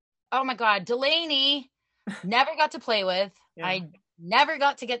Oh my God, Delaney, never got to play with. Yeah. I never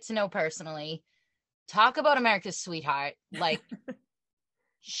got to get to know personally. Talk about America's sweetheart. Like,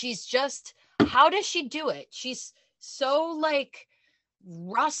 she's just, how does she do it? She's so like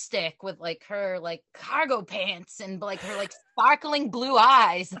rustic with like her like cargo pants and like her like sparkling blue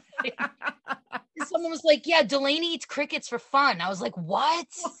eyes. Someone was like, yeah, Delaney eats crickets for fun. I was like, what?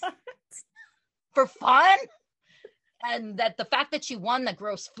 What? For fun? And that the fact that she won the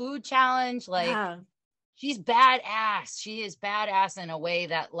gross food challenge, like, Yeah. she's badass. She is badass in a way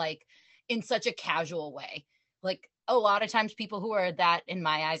that, like, in such a casual way. Like, a lot of times people who are that in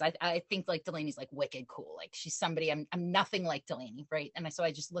my eyes, I think like Delaney's like wicked cool. Like, she's somebody, I'm nothing like Delaney, right? And so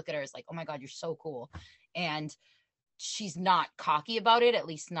I just look at her as like, oh my God, you're so cool. And she's not cocky about it, at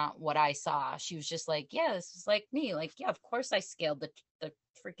least not what I saw. She was just like, yeah, this is like me. Like, yeah, of course I scaled the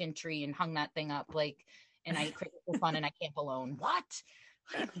freaking tree and hung that thing up. Like, and I eat cricket for fun and I camp alone. What?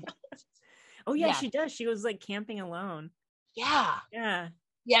 Like, what? Oh yeah, Yeah. she does. She was like camping alone. Yeah. Yeah.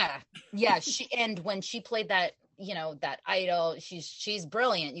 Yeah. Yeah. She, and when she played that, that idol, she's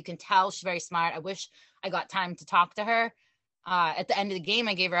brilliant. You can tell she's very smart. I wish I got time to talk to her. At the end of the game,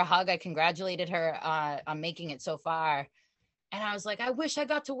 I gave her a hug. I congratulated her on making it so far. And I was like, I wish I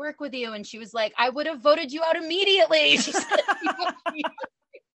got to work with you. And she was like, I would have voted you out immediately. She said,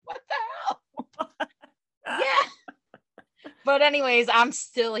 what the hell? Yeah. But anyways, I'm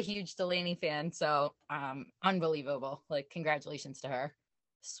still a huge Delaney fan. So unbelievable. Like, congratulations to her.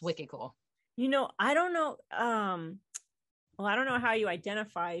 It's wicked cool. I don't know. Well, I don't know how you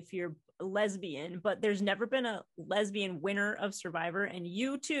identify if you're lesbian, but there's never been a lesbian winner of Survivor. And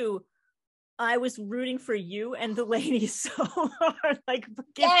you too, I was rooting for you and the ladies so hard. Like,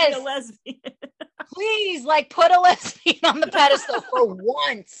 give me a Yes. lesbian. Please, like, put a lesbian on the pedestal for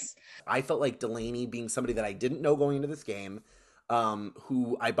once. I felt like Delaney, being somebody that I didn't know going into this game,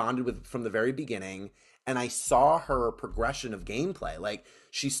 who I bonded with from the very beginning, and I saw her progression of gameplay. Like,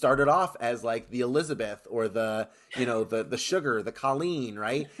 she started off as like the Elizabeth or the Sugar, the Colleen,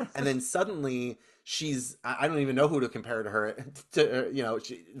 right? And then suddenly I don't even know who to compare to her.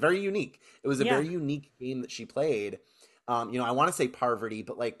 Very unique. It was a Yeah. very unique game that she played. I want to say Parvati,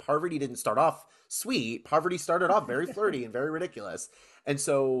 but like Parvati didn't start off sweet. Parvati started off very flirty and very ridiculous. And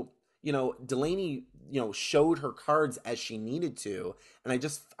so, Delaney, showed her cards as she needed to. And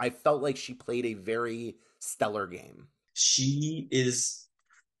I felt like she played a very stellar game. She is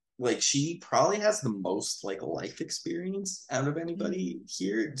like, she probably has the most like life experience out of anybody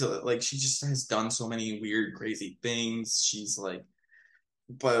here. Like, she just has done so many weird, crazy things. She's like,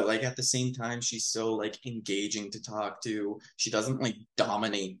 but like at the same time, she's so like engaging to talk to. She doesn't like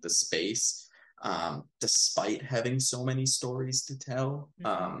dominate the space, despite having so many stories to tell.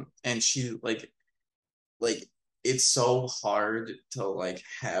 And she like it's so hard to like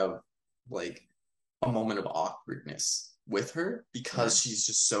have like a moment of awkwardness with her because she's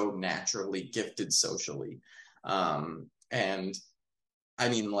just so naturally gifted socially. And I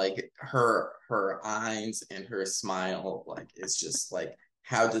mean, like her eyes and her smile, like, it's just like,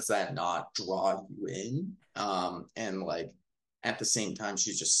 how does that not draw you in? And like at the same time,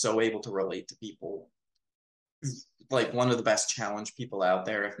 she's just so able to relate to people. Like, one of the best challenge people out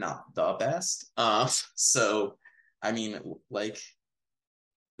there, if not the best. So I mean, like,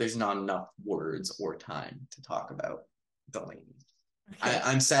 there's not enough words or time to talk about Delaney. Okay.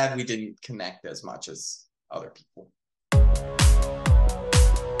 I'm sad we didn't connect as much as other people.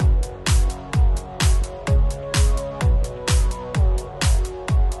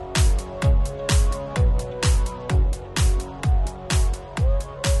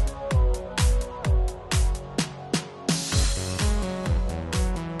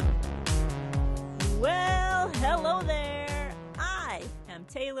 Well, hello there. I am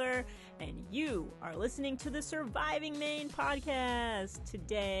Taylor, and you are listening to the Surviving Maine podcast.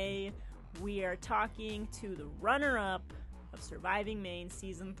 Today, we are talking to the runner-up of Surviving Maine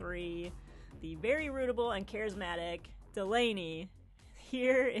Season 3, the very rootable and charismatic Delaney.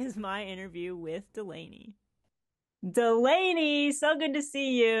 Here is my interview with Delaney. Delaney, so good to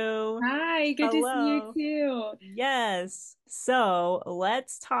see you. Hi, good to see you too. Yes. So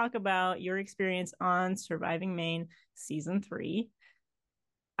let's talk about your experience on Surviving Maine Season 3.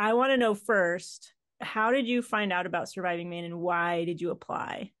 I want to know first, how did you find out about Surviving Maine and why did you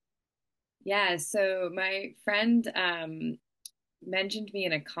apply? Yeah, so my friend mentioned me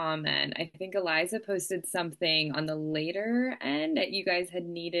in a comment. I think Eliza posted something on the later end that you guys had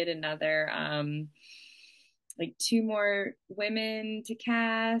needed another like two more women to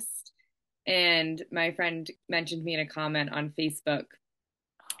cast. And my friend mentioned me in a comment on Facebook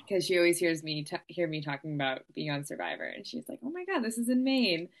because she always hear me talking about being on Survivor, and she's like, "Oh my God, this is in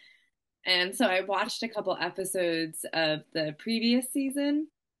Maine." And so I watched a couple episodes of the previous season.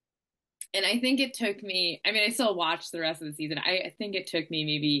 And I think it took me, I mean, I still watched the rest of the season. I think it took me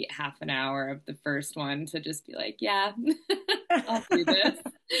maybe half an hour of the first one to just be like, yeah, I'll do this.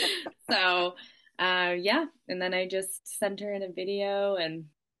 So, yeah. And then I just sent her in a video, and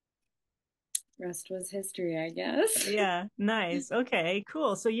rest was history, I guess. Yeah, nice. Okay,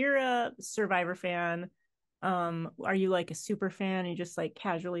 cool. So you're a Survivor fan. Are you like a super fan? You just like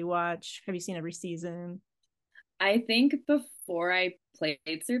casually watch? Have you seen every season? I think before I played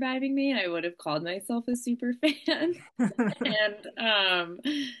Surviving Maine, I would have called myself a super fan. And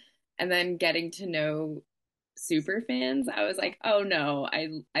and then getting to know super fans, I was like, oh no,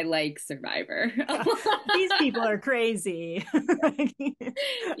 I like Survivor. These people are crazy. I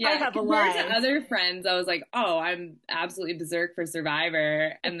Yeah, have a compared to life. other friends, I was like, oh, I'm absolutely berserk for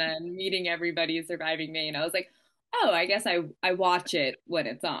Survivor. And then meeting everybody surviving Maine, I was like, oh, I guess I watch it when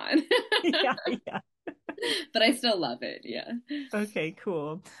it's on. Yeah, yeah. But I still love it. Yeah. Okay,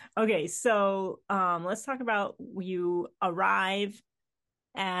 cool. Okay, so let's talk about you arrive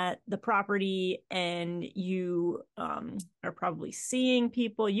at the property and you are probably seeing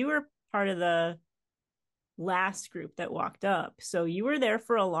people. You were part of the last group that walked up, so you were there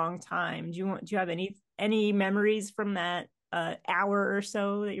for a long time. Do you have any memories from that hour or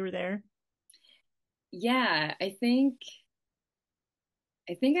so that you were there? Yeah, I think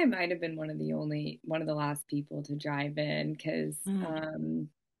I might have been one of the last people to drive in because Mm.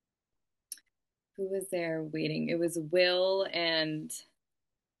 who was there waiting? It was Will and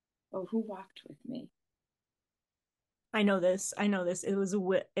oh, who walked with me? I know this. It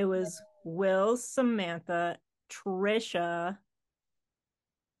was Will, Samantha, Trisha,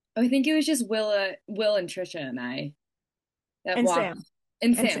 Oh, I think it was just Will and Trisha and I that and walked. Sam.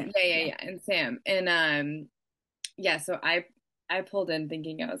 And And Sam, Sam. yeah, yeah, Yeah. yeah, and Sam, and yeah. So I pulled in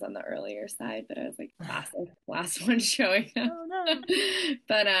thinking I was on the earlier side, but I was like last one showing up. Oh no.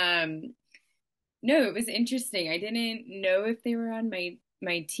 But no, it was interesting. I didn't know if they were on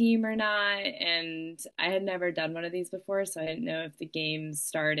my team or not, and I had never done one of these before, so I didn't know if the game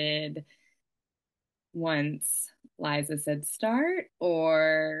started once Liza said start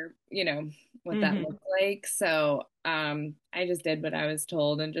or, what that Hmm. looked like. So I just did what I was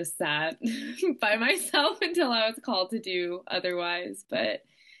told and just sat by myself until I was called to do otherwise. But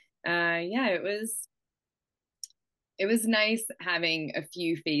yeah, it was nice having a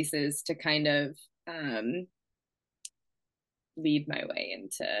few faces to kind of lead my way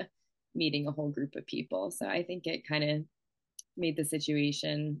into meeting a whole group of people. So I think it kind of made the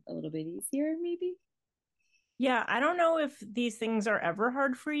situation a little bit easier, maybe. Yeah, I don't know if these things are ever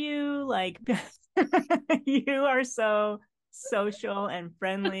hard for you. Like you are so social and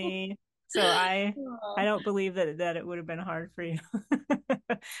friendly. So I Aw, don't believe that it would have been hard for you.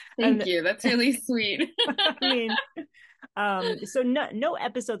 thank And you. That's really sweet. I mean, so no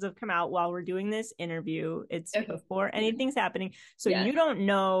episodes have come out while we're doing this interview. It's Okay. before anything's happening. So Yeah. you don't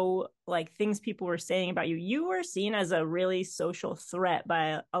know like things people were saying about you. You were seen as a really social threat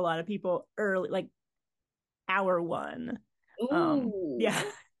by a lot of people early, like hour one. Ooh. Yeah.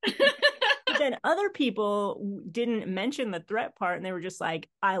 But then other people didn't mention the threat part and they were just like,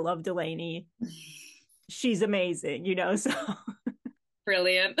 I love Delaney. She's amazing, you know? So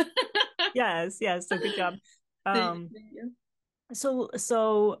Brilliant. yes. So good job. Thank Um, you.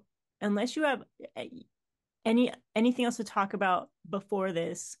 so unless you have anything else to talk about before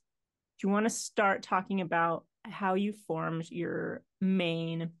this, do you want to start talking about how you formed your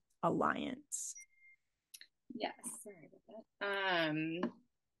main alliance? Yes. Sorry about that.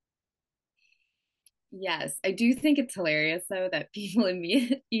 Yes, I do think it's hilarious though that people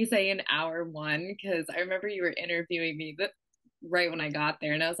you say in hour one because I remember you were interviewing me right when I got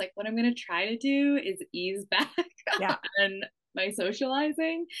there, and I was like, what I'm gonna try to do is ease back Yeah. on my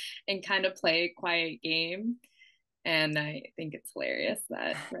socializing and kind of play a quiet game. And I think it's hilarious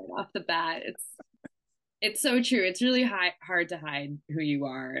that right off the bat, it's so true. It's really hard to hide who you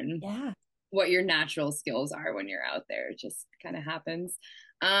are and Yeah. what your natural skills are when you're out there. It just kind of happens.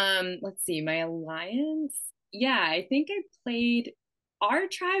 Let's see, my alliance. Yeah, I think I played. Our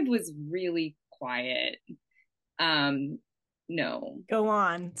tribe was really quiet. Um, no. Go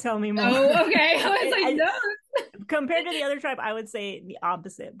on. Tell me more. Oh, okay. I was like, no. Compared to the other tribe, I would say the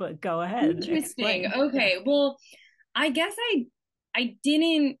opposite, but go ahead. Interesting. Explain. Okay. Well, I guess I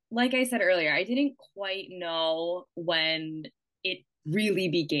didn't, like I said earlier, I didn't quite know when it really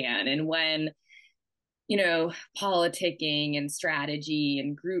began and when politicking and strategy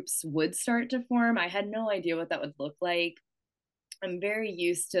and groups would start to form. I had no idea what that would look like. I'm very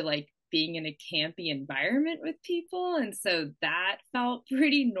used to like being in a campy environment with people. And so that felt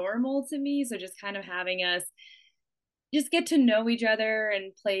pretty normal to me. So just kind of having us just get to know each other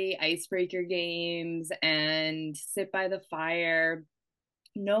and play icebreaker games and sit by the fire.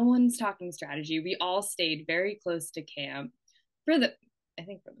 No one's talking strategy. We all stayed very close to camp for the, I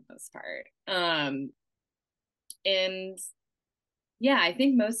think for the most part. And yeah, I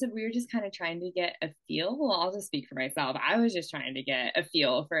think most of we were just kind of trying to get a feel. Well, I'll just speak for myself. I was just trying to get a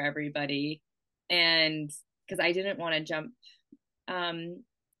feel for everybody, and because I didn't want to jump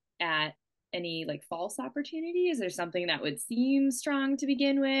at any like false opportunities or something that would seem strong to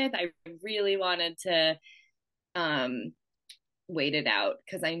begin with. I really wanted to wait it out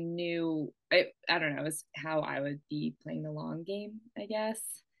because I knew I don't know, is how I would be playing the long game, I guess.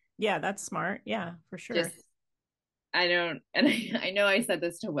 Yeah, that's smart. Yeah, for sure. Just I don't, and I know I said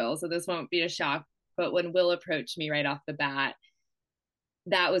this to Will, so this won't be a shock, but when Will approached me right off the bat,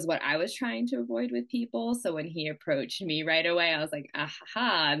 that was what I was trying to avoid with people. So when he approached me right away, I was like,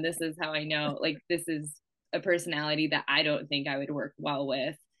 aha, and this is how I know, like, this is a personality that I don't think I would work well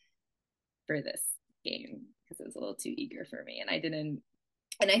with for this game because it was a little too eager for me. And I didn't,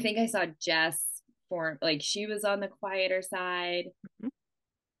 and I think I saw Jess for, like, she was on the quieter side. Mm-hmm.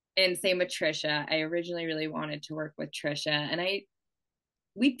 And same with Trisha. I originally really wanted to work with Trisha, and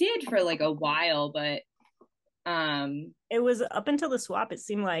we did for like a while, but it was up until the swap. It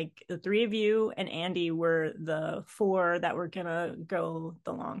seemed like the three of you and Andy were the four that were gonna go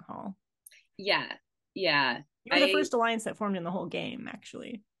the long haul. Yeah. You were the first alliance that formed in the whole game,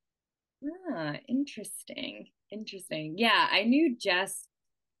 actually. Interesting. Yeah, I knew Jess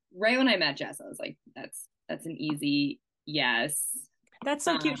right when I met Jess. I was like, that's an easy yes. That's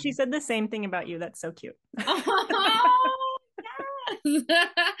so cute. She said the same thing about you. That's so cute. Oh, yes.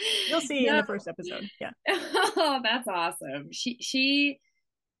 You'll see in the first episode. Yeah. Oh, that's awesome. She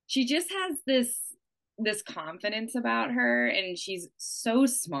just has this confidence about her, and she's so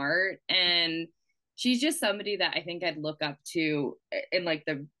smart, and she's just somebody that I think I'd look up to in like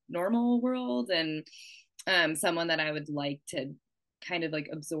the normal world, and someone that I would like to kind of like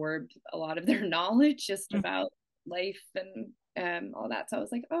absorb a lot of their knowledge just about life and all that. So I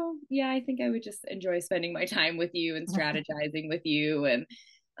was like, oh yeah, I think I would just enjoy spending my time with you and strategizing with you, and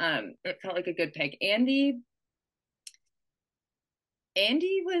it felt like a good pick. Andy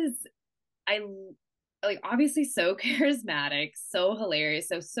was, I like, obviously so charismatic, so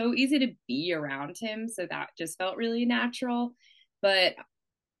hilarious, so easy to be around him, so that just felt really natural. But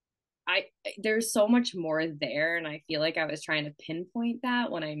there's so much more there, and I feel like I was trying to pinpoint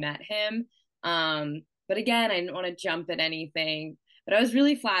that when I met him. But again, I didn't want to jump at anything. But I was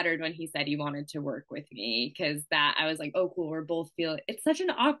really flattered when he said he wanted to work with me, because that I was like, oh, cool. We're both feeling, it's such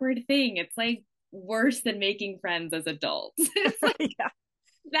an awkward thing. It's like worse than making friends as adults. It's like yeah.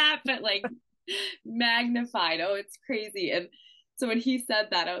 That, but like magnified. Oh, it's crazy. And so when he said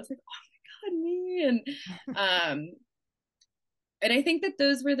that, I was like, oh my God, me. And I think that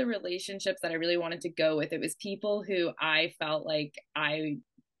those were the relationships that I really wanted to go with. It was people who I felt like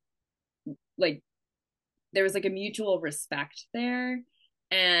there was like a mutual respect there,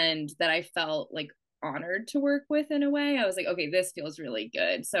 and that I felt like honored to work with in a way. I was like, okay, this feels really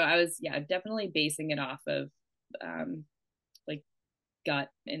good. So I was, yeah, definitely basing it off of like gut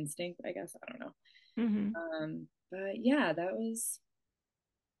instinct, I guess. I don't know. Mm-hmm. But yeah, that was,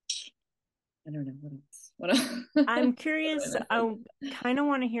 I don't know what else. I'm curious. I kind of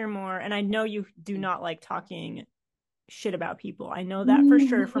want to hear more, and I know you do not like talking shit about people. I know that for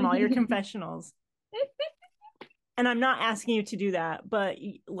sure from all your confessionals. And I'm not asking you to do that, but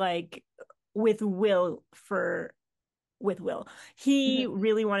like with Will, he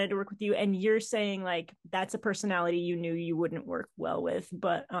really wanted to work with you, and you're saying like that's a personality you knew you wouldn't work well with.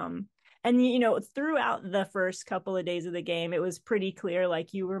 But and you know, throughout the first couple of days of the game, it was pretty clear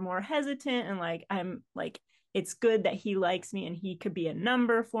like you were more hesitant, and like I'm like, it's good that he likes me and he could be a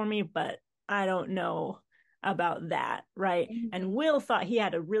number for me, but I don't know about that, right? And Will thought he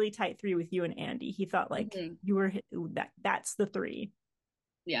had a really tight three with you and Andy. He thought like you were that's the three.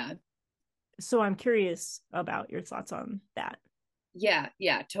 Yeah. So I'm curious about your thoughts on that. Yeah,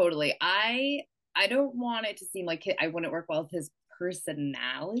 totally. I don't want it to seem like I wouldn't work well with his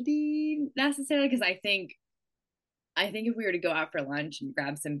personality necessarily, because I think if we were to go out for lunch and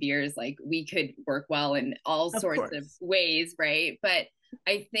grab some beers, like we could work well in all sorts of ways, right? But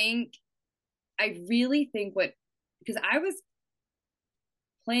I really think because I was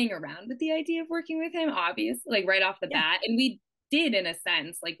playing around with the idea of working with him, obviously, like right off the bat. And we did, in a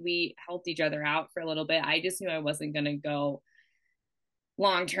sense, like we helped each other out for a little bit. I just knew I wasn't going to go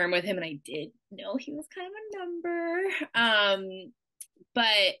long term with him. And I did know he was kind of a number.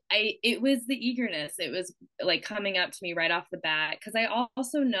 but it was the eagerness. It was like coming up to me right off the bat, because I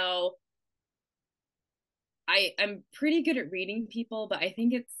also know I'm pretty good at reading people, but I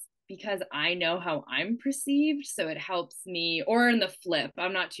think it's because I know how I'm perceived, so it helps me. Or in the flip,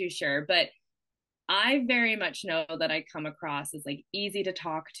 I'm not too sure, but I very much know that I come across as like easy to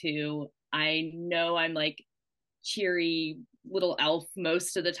talk to. I know I'm like cheery little elf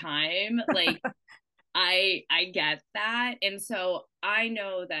most of the time. Like I get that. And so I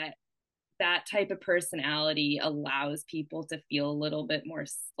know that that type of personality allows people to feel a little bit more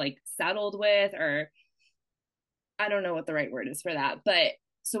like settled with, or I don't know what the right word is for that. But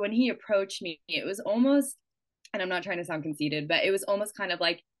so when he approached me, it was almost, and I'm not trying to sound conceited, but it was almost kind of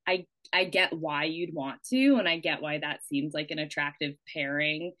like, I get why you'd want to, and I get why that seems like an attractive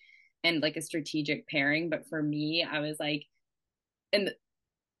pairing and like a strategic pairing. But for me, I was like, and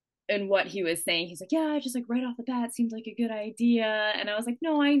what he was saying, he's like, yeah, just like right off the bat seems like a good idea. And I was like,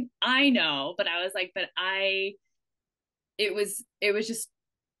 no, I know. But I was like, but it was just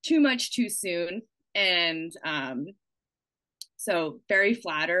too much too soon. And so very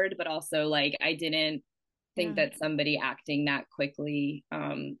flattered, but also like I didn't think Yeah. that somebody acting that quickly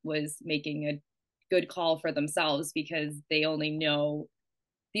was making a good call for themselves, because they only know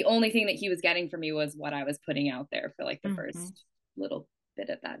the only thing that he was getting from me was what I was putting out there for like the Mm-hmm. first little bit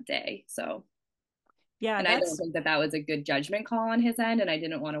of that day. So, Yeah, and I don't that's think that that was a good judgment call on his end. And I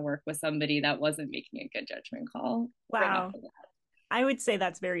didn't want to work with somebody that wasn't making a good judgment call right off wow. the I would say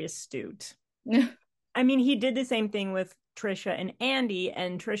that's very astute. bat. I mean, he did the same thing with Trisha and Andy,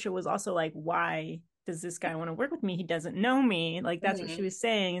 and Trisha was also like, why does this guy want to work with me? He doesn't know me. Like, that's what she Mhm. was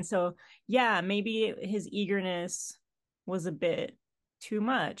saying. And so, yeah, maybe his eagerness was a bit too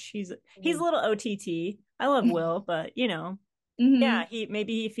much. He's a Mhm. little OTT. I love Will, but you know, yeah, Mhm. he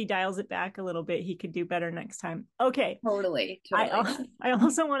maybe if he dials it back a little bit, he could do better next time. Okay. Totally, I totally. I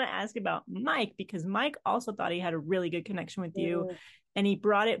also want to ask about Mike, because Mike also thought he had a really good connection with you, Mhm. and he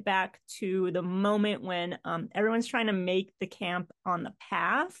brought it back to the moment when everyone's trying to make the camp on the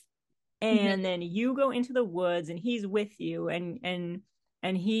path, and then you go into the woods and he's with you, and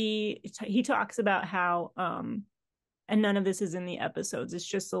he talks about how and none of this is in the episodes, it's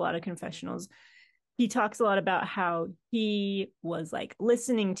just a lot of confessionals. He talks a lot about how he was like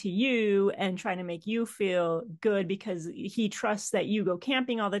listening to you and trying to make you feel good because he trusts that you go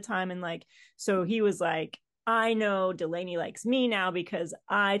camping all the time. And like, so he was like, I know Delaney likes me now because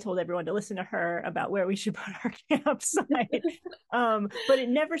I told everyone to listen to her about where we should put our campsite. But it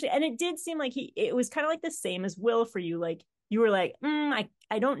never, and it did seem like it was kind of like the same as Will for you. Like, you were like,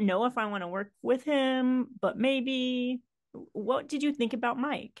 I don't know if I want to work with him, but maybe. What did you think about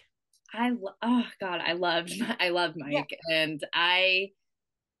Mike? Oh God, I love Yeah. Mike, and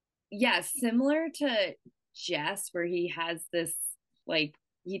yeah, similar to Jess, where he has this like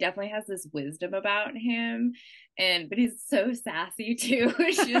he definitely has this wisdom about him, and but he's so sassy too.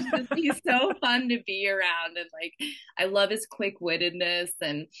 He's so fun to be around, and like I love his quick wittedness,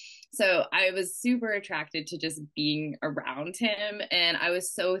 and so I was super attracted to just being around him, and I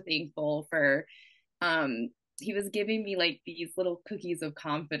was so thankful for um he was giving me like these little cookies of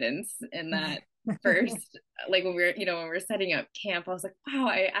confidence in that first, like when when we were setting up camp. I was like, wow,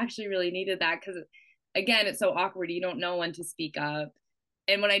 I actually really needed that, because again, it's so awkward, you don't know when to speak up.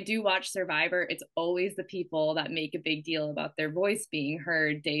 And when I do watch Survivor, it's always the people that make a big deal about their voice being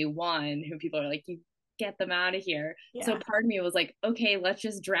heard day one, who people are like, you get them out of here. So Yeah. part of me was like, okay, let's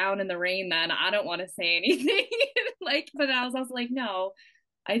just drown in the rain then, I don't want to say anything. Like, but I was also like, no,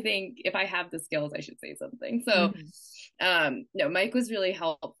 I think if I have the skills, I should say something. So, Mhm. no, Mike was really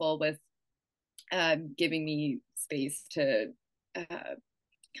helpful with giving me space to uh,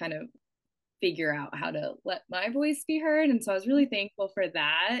 kind of figure out how to let my voice be heard. And so I was really thankful for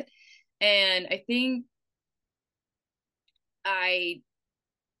that. And I think I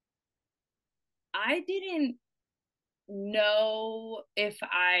I didn't know if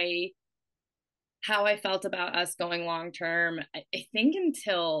I how I felt about us going long term. I think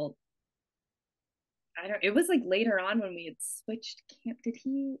until I don't, it was like later on when we had switched camp. Did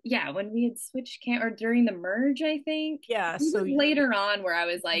he? Yeah, when we had switched camp, or during the merge, I think. Yeah. It So was later on where I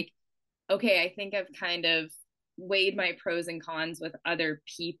was like, okay, I think I've kind of weighed my pros and cons with other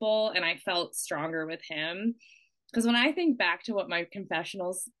people, and I felt stronger with him. Because when I think back to what my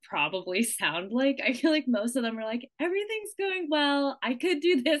confessionals probably sound like, I feel like most of them are like, everything's going well. I could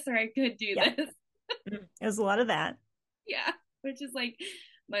do this or I could do yeah, this. there's a lot of that. Yeah, which is like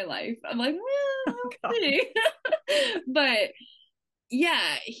my life. I'm like, Oh, well, God. we'll see. But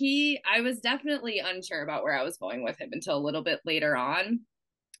yeah, I was definitely unsure about where I was going with him until a little bit later on.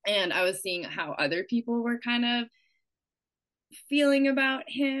 And I was seeing how other people were kind of feeling about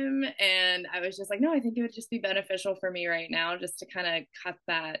him. And I was just like, no, I think it would just be beneficial for me right now just to kind of cut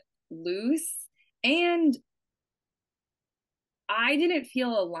that loose. And I didn't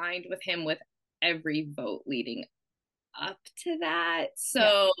feel aligned with him with every vote leading up to that. So,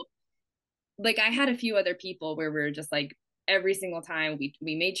 Yeah. like, I had a few other people where we were just like, every single time we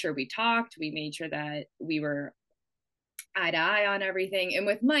made sure we talked, we made sure that we were eye to eye on everything. And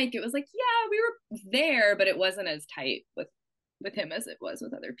with Mike, it was like, yeah, we were there, but it wasn't as tight with him as it was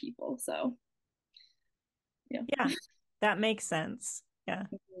with other people. So, yeah. Yeah, that makes sense. Yeah.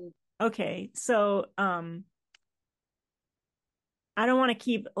 Mm-hmm. Okay. So, I don't want to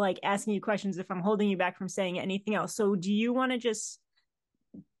keep like asking you questions if I'm holding you back from saying anything else. So, do you want to just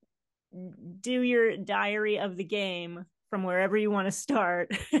do your diary of the game from wherever you want to start?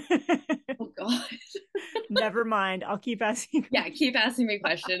 Oh God. Never mind. I'll keep asking. Yeah, keep asking me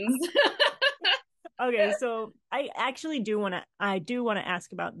questions. Okay, so I actually do want to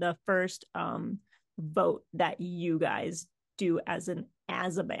ask about the first vote that you guys do as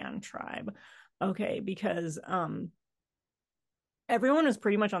a band tribe. Okay, because everyone was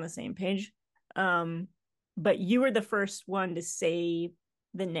pretty much on the same page. But you were the first one to say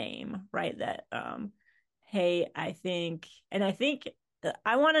the name, right? That hey, I think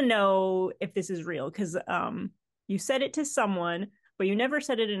I want to know if this is real because you said it to someone, but you never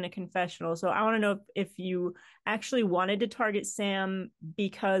said it in a confessional. So I want to know if you actually wanted to target Sam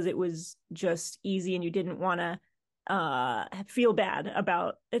because it was just easy and you didn't want to feel bad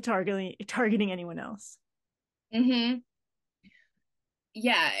about targeting anyone else. Mm-hmm.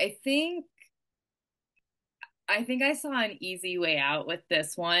 Yeah, I think I saw an easy way out with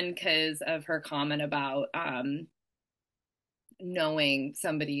this one because of her comment about knowing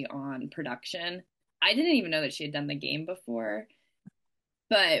somebody on production. I didn't even know that she had done the game before.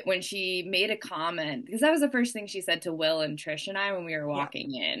 But when she made a comment, because that was the first thing she said to Will and Trish and I when we were Yeah.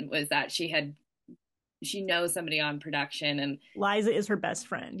 walking in, was that she knows somebody on production. And Liza is her best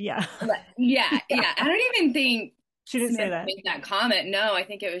friend. Yeah. yeah, yeah. I don't even think She didn't say Smith that. made that comment. No, I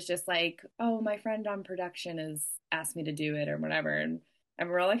think it was just like, oh, my friend on production has asked me to do it or whatever. And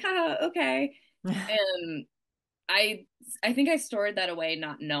we're all like, okay. And I think I stored that away,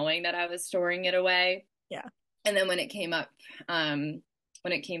 not knowing that I was storing it away. Yeah. And then when it came up,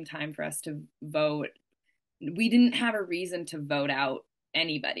 when it came time for us to vote, we didn't have a reason to vote out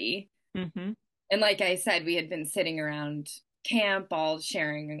anybody. Mm-hmm. And like I said, we had been sitting around camp all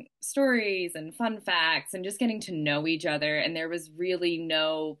sharing stories and fun facts and just getting to know each other. And there was really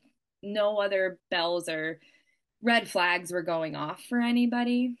no other bells or red flags were going off for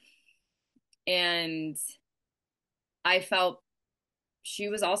anybody. And I felt she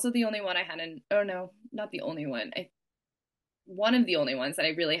was also the only one I hadn't, oh no, not the only one. One of the only ones that I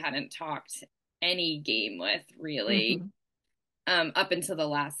really hadn't talked any game with, really, Mm-hmm. up until the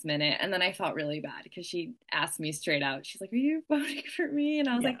last minute. And then I felt really bad because she asked me straight out, she's like, are you voting for me? And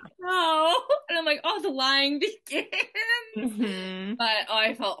I was Yeah. like, no. And I'm like, oh, the lying begins. Mm-hmm. But oh,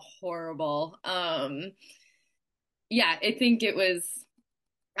 I felt horrible. Yeah, I think it was,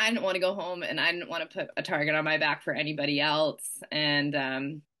 I didn't want to go home and I didn't want to put a target on my back for anybody else.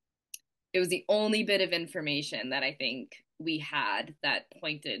 And it was the only bit of information that I think we had that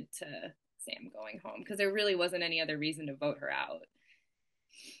pointed to Sam going home because there really wasn't any other reason to vote her out.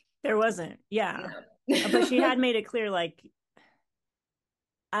 There wasn't. Yeah. No. But she had made it clear, like,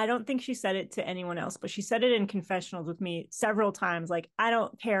 I don't think she said it to anyone else, but she said it in confessionals with me several times. Like, I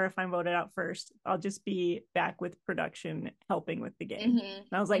don't care if I'm voted out first. I'll just be back with production helping with the game. Mm-hmm.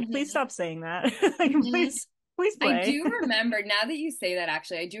 And I was like, Mm-hmm. please stop saying that. Like, Mm-hmm. please play. I do remember, now that you say that,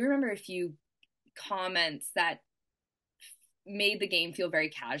 actually, I do remember a few comments that made the game feel very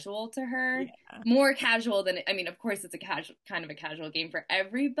casual to her. Yeah. More casual than, I mean, of course it's a kind of a casual game for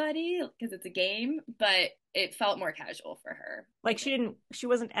everybody because it's a game, but it felt more casual for her. Like she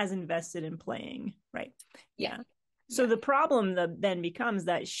wasn't as invested in playing, right? Yeah. So the problem then becomes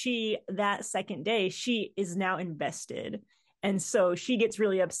that that second day, she is now invested. And so she gets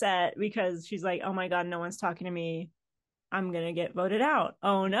really upset because she's like, oh my God, no one's talking to me. I'm going to get voted out.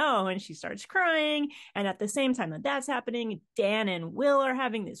 Oh no. And she starts crying. And at the same time that that's happening, Dan and Will are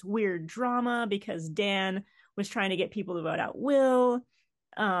having this weird drama because Dan was trying to get people to vote out Will.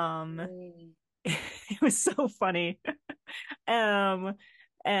 It was so funny. And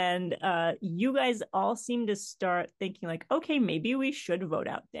you guys all seem to start thinking like, okay, maybe we should vote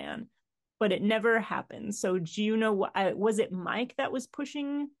out Dan, but it never happened. So do you know what, was it Mike that was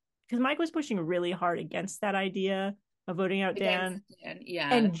pushing? Because Mike was pushing really hard against that idea of voting out Dan.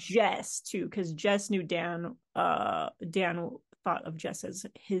 Yeah. And Jess too, because Jess knew Dan thought of Jess as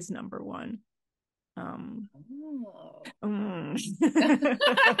his number one. Oh. mm.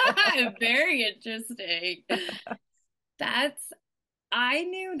 Very interesting. That's, I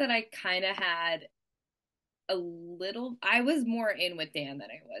knew that I kind of had a little, I was more in with Dan than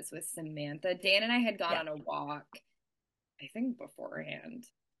I was with Samantha. Dan and I had gone Yeah. on a walk, I think beforehand.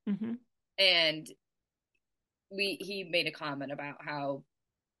 Mm-hmm. And he made a comment about how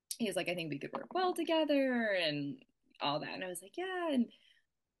he was like, I think we could work well together and all that. And I was like, yeah. And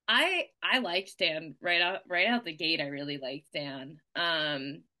I liked Dan right out the gate. I really liked Dan.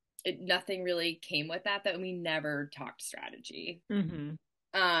 Nothing really came with that. That we never talked strategy. Mm-hmm.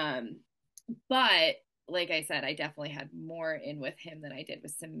 Um, but like I said, I definitely had more in with him than I did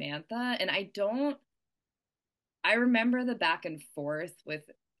with Samantha. And I remember the back and forth with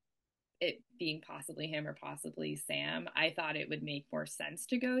it being possibly him or possibly Sam. I thought it would make more sense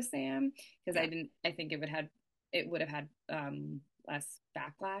to go Sam because Yeah. I think it would have had less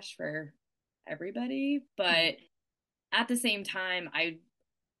backlash for everybody. But at the same time, I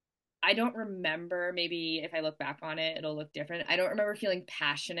don't remember, maybe if I look back on it, it'll look different. I don't remember feeling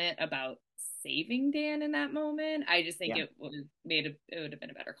passionate about saving Dan in that moment. I just think Yeah. it would have been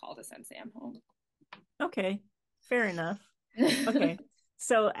a better call to send Sam home. Okay. Fair enough. Okay.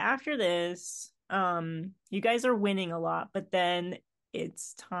 So after this, you guys are winning a lot, but then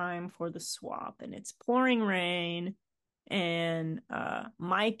it's time for the swap and it's pouring rain and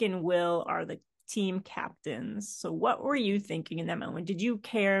Mike and Will are the team captains. So what were you thinking in that moment? Did you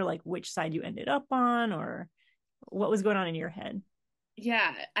care like which side you ended up on or what was going on in your head?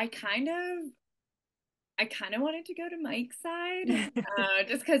 Yeah, I kind of wanted to go to Mike's side,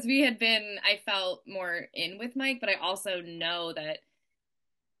 just because I felt more in with Mike, but I also know that,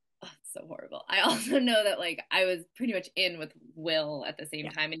 oh, it's so horrible. I also know that like I was pretty much in with Will at the same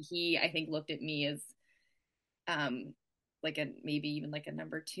Yeah. time, and he, I think, looked at me as, um, like a maybe even like a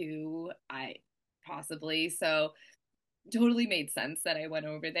number two, I possibly. So totally made sense that I went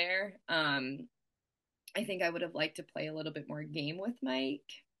over there. I think I would have liked to play a little bit more game with Mike,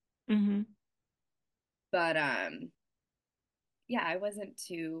 Mm-hmm. but yeah, I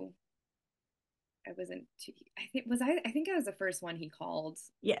think I was the first one he called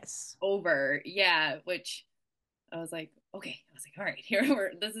Yes. over. Yeah, which I was like, okay. I was like, all right,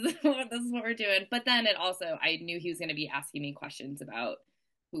 here this is this is what we're doing. But then it also, I knew he was going to be asking me questions about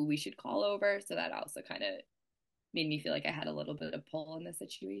who we should call over, so that also kind of made me feel like I had a little bit of pull in the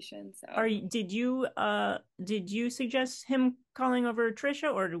situation. So Did you suggest him calling over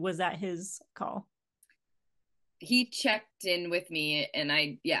Trisha or was that his call? he checked in with me, and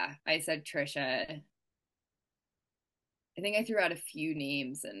I said Trisha. I think I threw out a few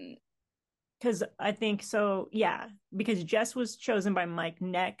names, and Because I think so, yeah. Because Jess was chosen by Mike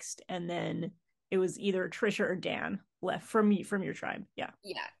next, and then it was either Trisha or Dan left from your tribe. Yeah.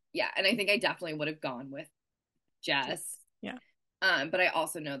 yeah, and I think I definitely would have gone with Jess. Jess. Yeah. But I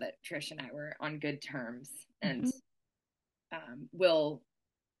also know that Trish and I were on good terms, and Mm-hmm. Will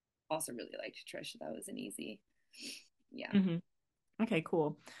also really liked Trish. So that was an easy, yeah. Mm-hmm. Okay,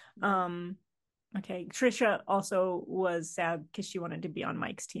 cool. Okay, Trisha also was sad because she wanted to be on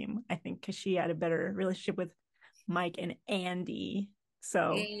Mike's team. I think because she had a better relationship with Mike and Andy.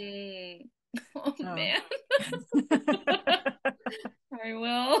 So, Oh um, man. I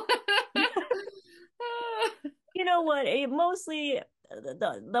will. you know what? It mostly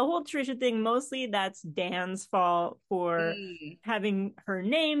the whole Trisha thing. Mostly that's Dan's fault for having her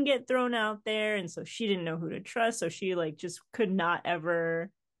name get thrown out there, and so she didn't know who to trust. So she like just could not ever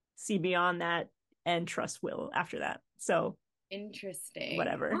see beyond that and trust Will after that. So Interesting.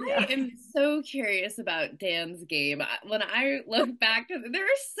 whatever. I Yeah. am so curious about Dan's game. When I look back to there were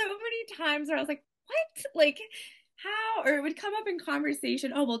so many times where I was like, what? Like, how? Or it would come up in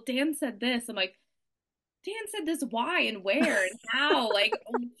conversation. Oh, well, Dan said this. I'm like, Dan said this why and where and how? Like,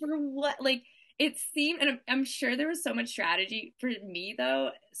 for what? Like, it seemed, and I'm sure there was so much strategy for me, though.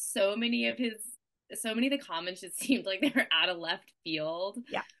 So many of the comments just seemed like they were out of left field.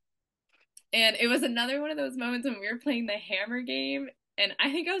 Yeah. And it was another one of those moments when we were playing the hammer game. And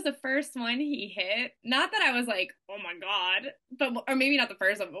I think I was the first one he hit. Not that I was like, oh my God, but, or maybe not the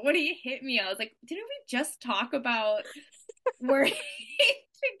first one, but when he hit me, I was like, didn't we just talk about where he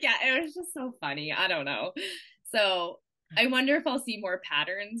it was just so funny. I don't know. So I wonder if I'll see more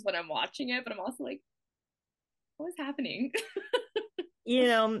patterns when I'm watching it, but I'm also like, what is happening? You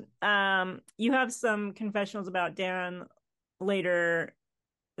know, you have some confessionals about Dan later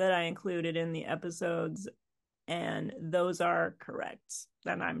that I included in the episodes, and those are correct.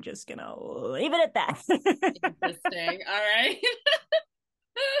 Then I'm just gonna leave it at that. Interesting. All right.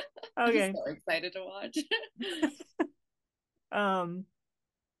 I'm Okay. so excited to watch. Um,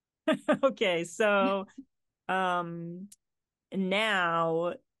 Okay, so now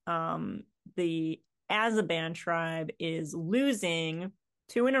the Azaban tribe is losing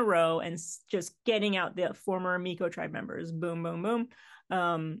two in a row and just getting out the former Miko tribe members. Boom, boom, boom.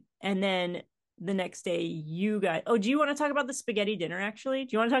 And then the next day, you guys. Oh, do you want to talk about the spaghetti dinner? Actually, do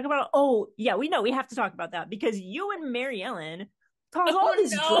you want to talk about? Oh, yeah, we know we have to talk about that because you and Mary Ellen caused all Oh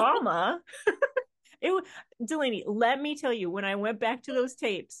this no. drama. Delaney, let me tell you, when I went back to those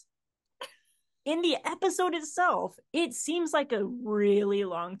tapes, in the episode itself, it seems like a really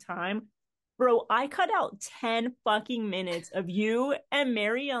long time. Bro, I cut out 10 fucking minutes of you and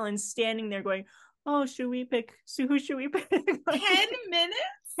Mary Ellen standing there going, oh, should we pick? So who should we pick? 10 minutes?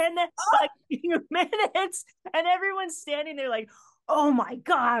 10 fucking minutes. And everyone's standing there like, oh my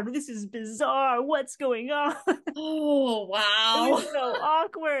God, this is bizarre. What's going on? Oh, It wow. was so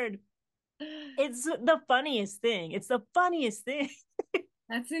awkward. It's the funniest thing. It's the funniest thing.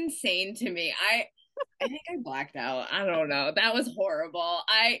 That's insane to me. I think I blacked out. I don't know. That was horrible.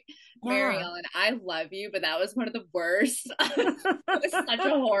 Mary Yeah. Ellen, I love you, but that was one of the worst. It was such a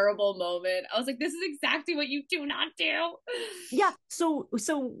horrible moment. I was like, this is exactly what you do not do. Yeah, so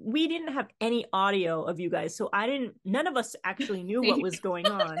we didn't have any audio of you guys, so none of us actually knew what was going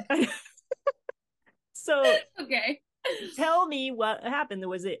on. So Okay. tell me what happened.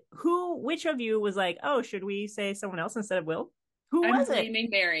 Which of you was like, oh, should we say someone else instead of Will? Who I'm was it? blaming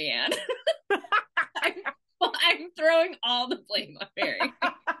Marianne. I'm throwing all the blame on Mary.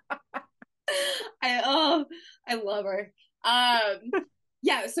 I love her.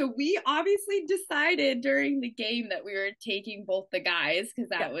 Yeah, so we obviously decided during the game that we were taking both the guys because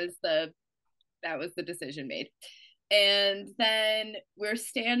that was the decision made. And then we're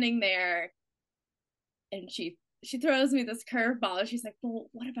standing there and she throws me this curveball and she's like, well,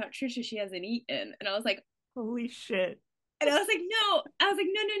 what about Trisha? She hasn't eaten. And I was like, holy shit. And I was like, no. I was like,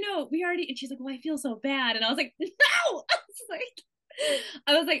 no. We already. And she's like, well, I feel so bad. And I was like, no.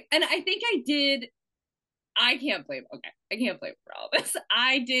 I was like, and I think I did. I can't blame. Okay, I can't blame her for all this.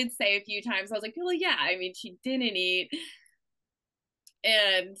 I did say a few times. I was like, well, yeah. I mean, she didn't eat.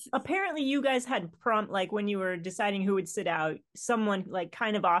 And apparently, you guys had like when you were deciding who would sit out, someone like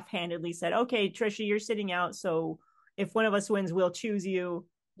kind of offhandedly said, "Okay, Trisha, you're sitting out. So if one of us wins, we'll choose you."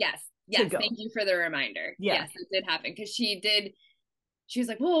 Yes. Thank you for the reminder. Yeah. Yes, it did happen because she was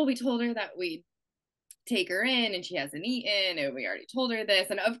like, well, we told her that we'd take her in and she hasn't eaten and we already told her this.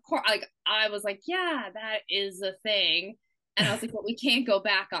 And of course, like, I was like, yeah, that is a thing. And I was like, well, we can't go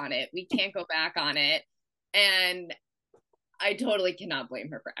back on it. And I totally cannot blame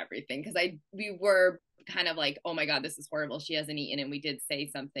her for everything because we were kind of like, oh my God, this is horrible. She hasn't eaten. And we did say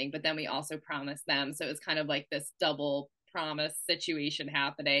something, but then we also promised them. So it was kind of like this double promise situation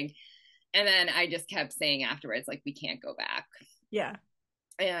happening. And then I just kept saying afterwards, like, we can't go back. Yeah.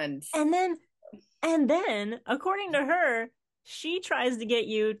 And then, according to her, she tries to get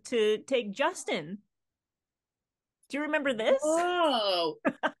you to take Justin. Do you remember this? Oh.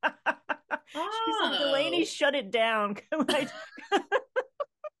 She said, Delaney, shut it down. Like,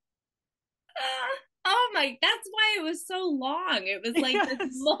 oh my, that's why it was so long. It was like yes.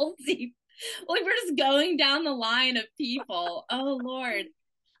 this like we're just going down the line of people. Oh Lord.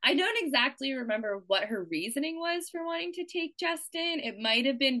 I don't exactly remember what her reasoning was for wanting to take Justin. It might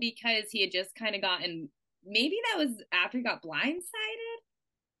have been because he had just kind of maybe that was after he got blindsided.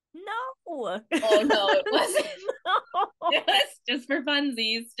 No. Oh no, it wasn't. No. It was just for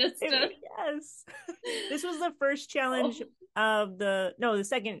funsies. Yes. This was the first challenge of the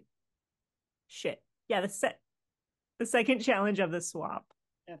second. Shit. Yeah, the second challenge of the swap.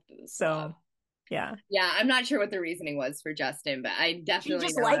 After the swap. So. Yeah. Yeah, I'm not sure what the reasoning was for Justin, but I definitely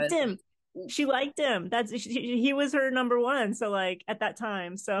she just liked him. She liked him. He was her number one. So like at that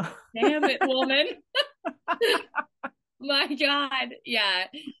time. So damn it, woman. My God. Yeah.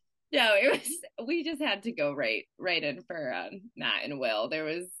 No, we just had to go right in for Matt and Will.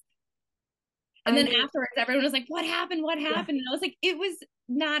 And then afterwards, everyone was like, what happened? Yeah. And I was like, it was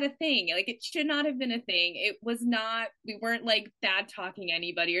not a thing. Like, it should not have been a thing. It was not, we weren't like bad talking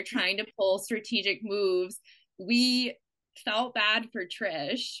anybody or trying to pull strategic moves. We felt bad for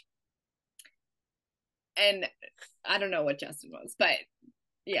Trish. And I don't know what Justin was, but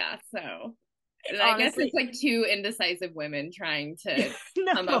yeah, so. And honestly, I guess it's like two indecisive women trying to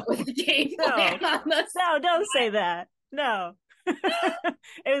come up with a game plan on this. No, don't say that. No.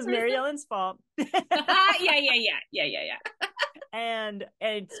 It was Mary Ellen's fault. Yeah. And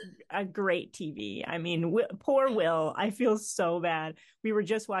it's a great TV. I mean, poor Will. I feel so bad. We were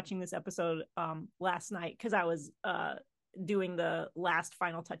just watching this episode last night because I was doing the last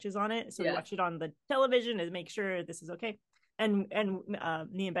final touches on it. So we watched it on the television to make sure this is okay. And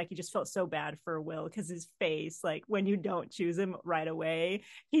me and Becky just felt so bad for Will because his face, like when you don't choose him right away,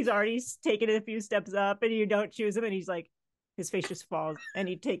 he's already taken a few steps up, and you don't choose him, and he's like, his face just falls, and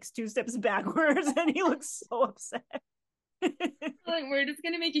he takes 2 steps backwards, and he looks so upset. Like, we're just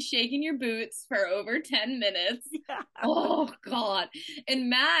gonna make you shake in your boots for over 10 minutes. Yeah. Oh God. And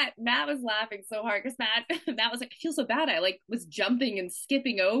Matt was laughing so hard because Matt was like, I feel so bad. I like was jumping and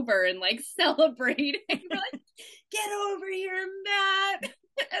skipping over and like celebrating. We're like, get over here, Matt.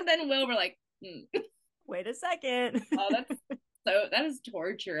 And then Will were like, wait a second. Oh, that is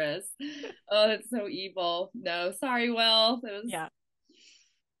torturous. Oh, that's so evil. No, sorry, Will. It was Yeah.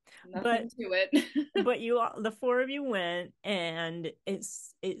 nothing to it. But the four of you went, and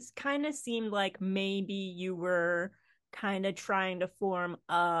it's kind of seemed like maybe you were kind of trying to form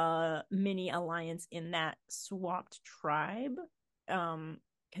a mini alliance in that swapped tribe.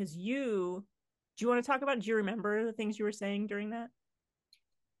 Because do you want to talk about, do you remember the things you were saying during that?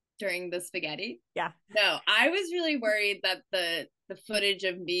 During the spaghetti? Yeah. No, I was really worried that the footage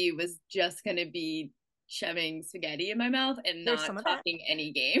of me was just going to be shoving spaghetti in my mouth and not talking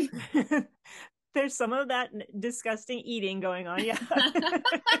any game. There's some of that disgusting eating going on. Yeah.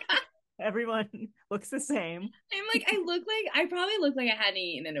 Everyone looks the same. I'm like, I probably look like I hadn't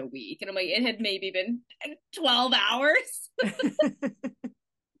eaten in a week. And I'm like, it had maybe been 12 hours.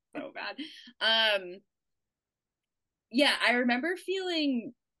 So bad. Yeah, I remember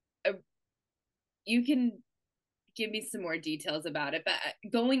feeling, you can give me some more details about it, but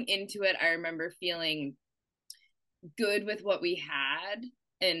going into it, I remember feeling good with what we had,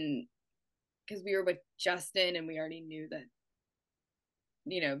 and because we were with Justin and we already knew that,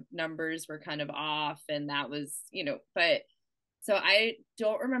 numbers were kind of off, and that was, but so I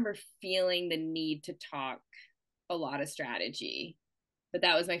don't remember feeling the need to talk a lot of strategy, but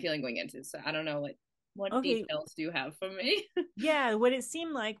that was my feeling going into it. So I don't know what details do you have for me? Yeah, what it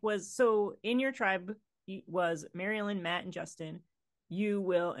seemed like was, so in your tribe was Mary Ellen, Matt, and Justin, you,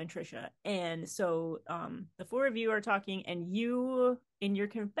 Will, and Trisha. And so the four of you are talking, and you in your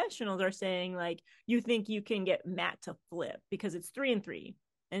confessionals are saying like you think you can get Matt to flip because it's 3-3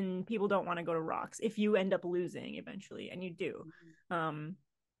 and people don't want to go to rocks if you end up losing eventually, and you do.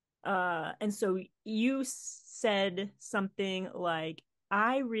 And so you said something like,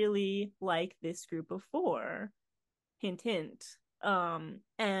 I really like this group of four, hint hint,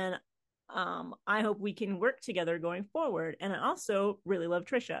 and I hope we can work together going forward, and I also really love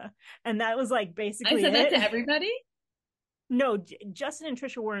Trisha. And that was like basically I said that to everybody. No, Justin and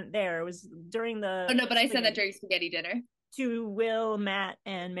Trisha weren't there. It was during the Oh no, but I said that during spaghetti dinner to Will, Matt,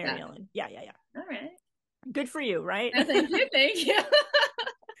 and Mary Ellen. Yeah. All right, good for you, right? Thank you.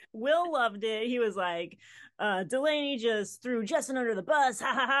 Will loved it. He was like, Delaney just threw Justin under the bus,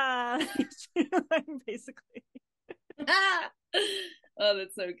 ha ha ha. Basically. Oh,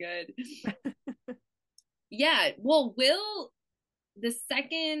 that's so good. Yeah, well, Will, the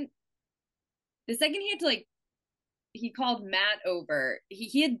second he had to he called Matt over.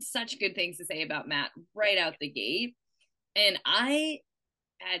 He had such good things to say about Matt right out the gate, and I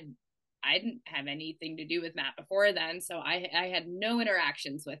didn't have anything to do with Matt before then, so I had no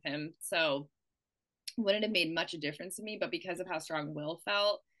interactions with him, so it wouldn't have made much a difference to me. But because of how strong Will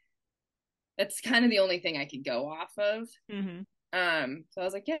felt, that's kind of the only thing I could go off of. Mm-hmm. So I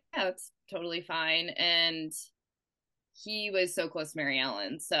was like, yeah, that's totally fine. And he was so close to Mary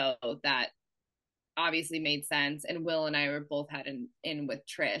Ellen, so that obviously made sense. And Will and I were both had in with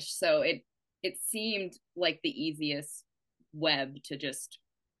Trish, so it seemed like the easiest web to just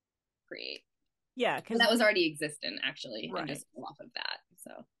create. Yeah, because that was already existent actually, right. And just go off of that.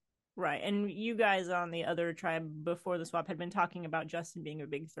 So right, and you guys on the other tribe before the swap had been talking about Justin being a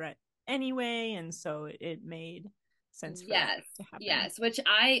big threat anyway, and so it made sense for that to happen. Yes, which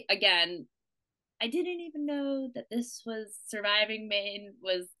I didn't even know that this was Surviving Maine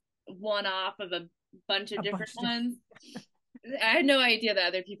was one off of a bunch of different ones. I had no idea that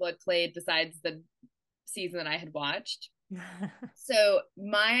other people had played besides the season that I had watched. So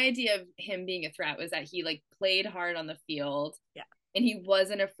my idea of him being a threat was that he played hard on the field. Yeah. And he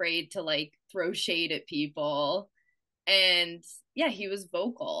wasn't afraid to throw shade at people. And yeah, he was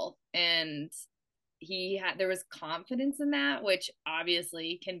vocal, and there was confidence in that, which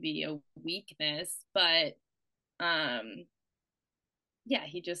obviously can be a weakness, but yeah,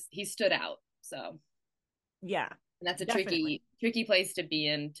 he stood out. So yeah, and that's a definitely. tricky place to be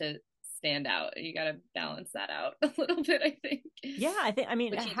in, to stand out. You got to balance that out a little bit, I think. Yeah, I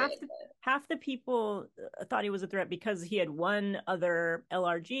mean half the people thought he was a threat because he had won other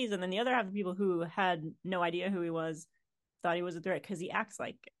LRGs, and then the other half of people who had no idea who he was thought he was a threat because he acts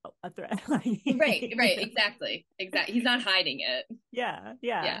like a threat. Right, exactly. He's not hiding it.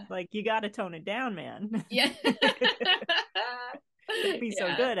 Yeah. Like you got to tone it down, man. Yeah. Don't be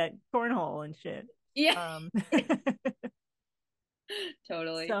so good at cornhole and shit. Yeah. Um,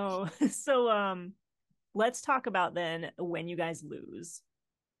 Totally. so let's talk about then when you guys lose.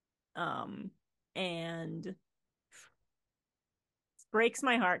 And breaks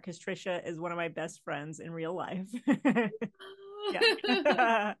my heart because Trisha is one of my best friends in real life.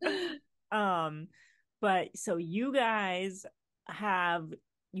 Yeah. um, but so you guys have,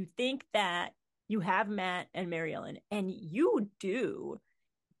 you think that you have Matt and Mary Ellen, and you do,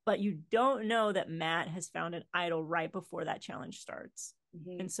 but you don't know that Matt has found an idol right before that challenge starts.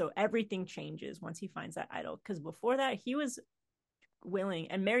 Mm-hmm. And so everything changes once he finds that idol. Because before that, he was willing,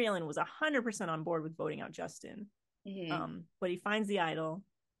 and Mary Ellen was 100% on board with voting out Justin. Mm-hmm. But he finds the idol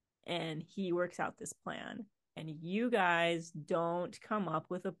and he works out this plan. And you guys don't come up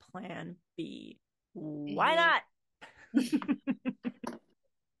with a plan B. Why not?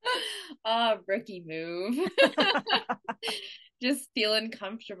 Oh, rookie move. Just feeling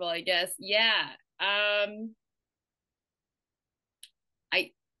comfortable, I guess. Yeah.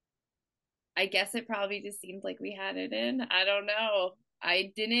 I guess it probably just seemed like we had it in. I don't know.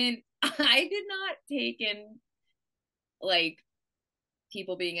 I did not take in like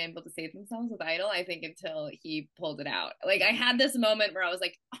people being able to save themselves with Idol, I think, until he pulled it out. Like I had this moment where I was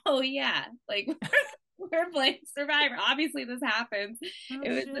like, oh yeah, like we're playing Survivor. Obviously this happens. Oh, it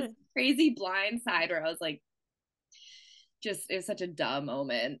was shit. this crazy blind side where I was like, just it was such a dumb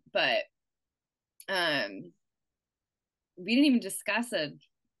moment. But we didn't even discuss I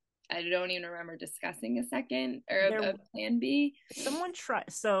don't even remember discussing a second or a plan B. Someone try.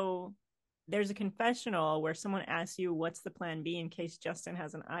 So there's a confessional where someone asks you what's the plan B in case Justin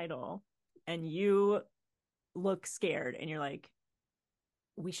has an idol, and you look scared and you're like,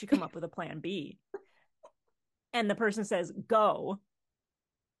 we should come up with a plan B. And the person says, go.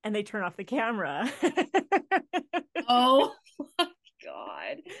 And they turn off the camera. Oh my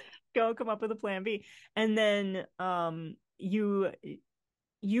God. Go come up with a plan B. And then you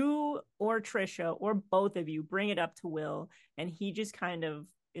or Trisha or both of you bring it up to Will, and he just kind of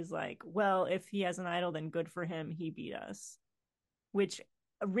is like, well, if he has an idol, then good for him. He beat us, which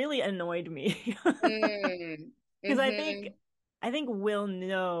really annoyed me. Because I think Will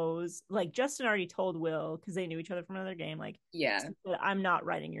knows, like Justin already told Will because they knew each other from another game, like, yeah, I'm not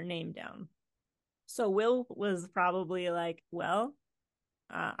writing your name down. So Will was probably like, well,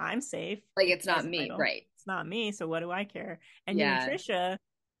 I'm safe. Like it's not me, idol. Right? It's not me, so what do I care? And yeah. You and Trisha,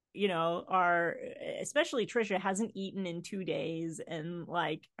 are, especially Trisha, hasn't eaten in 2 days, and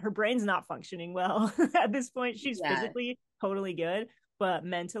like her brain's not functioning well at this point. She's physically totally good, but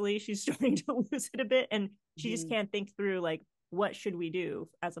mentally she's starting to lose it a bit, and she just can't think through like, what should we do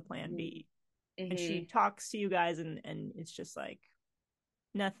as a plan B? And she talks to you guys, and it's just like,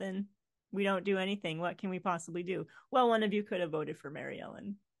 nothing. We don't do anything. What can we possibly do? Well, one of you could have voted for Mary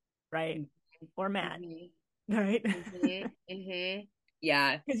Ellen, right? Or Matt, right?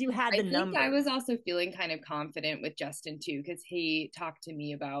 Yeah, because you had the number. I was also feeling kind of confident with Justin too, because he talked to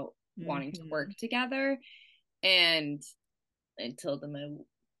me about wanting to work together, and I told him I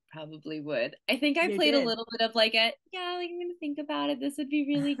probably would. I think I played a little bit of like I'm gonna think about it. This would be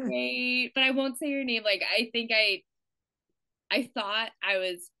really great, but I won't say your name. Like I think I thought I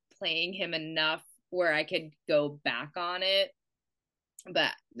was playing him enough where I could go back on it,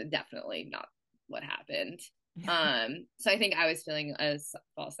 but definitely not what happened. So I think I was feeling a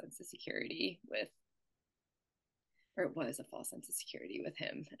false sense of security it was a false sense of security with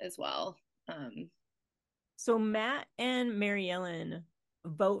him as well. So Matt and Mary Ellen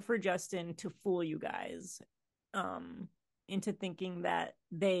vote for Justin to fool you guys into thinking that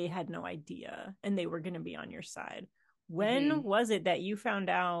they had no idea and they were going to be on your side. When was it that you found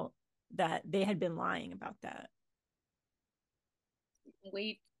out that they had been lying about that?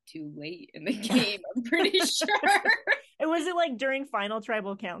 Way too late in the game, I'm pretty sure. And was it like during final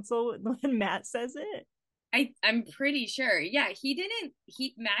tribal council when Matt says it? I'm pretty sure. Yeah,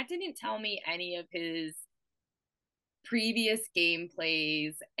 Matt didn't tell me any of his previous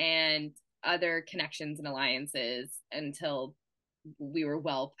gameplays and other connections and alliances until we were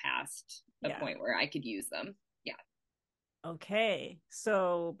well past the point where I could use them. Yeah. Okay.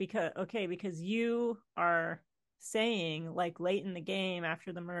 So because you are saying like late in the game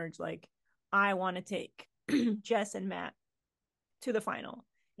after the merge, like, I want to take Jess and Matt to the final.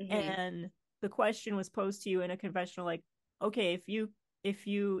 And the question was posed to you in a confessional, like, okay, if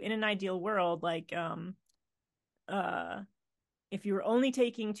you in an ideal world, like if you were only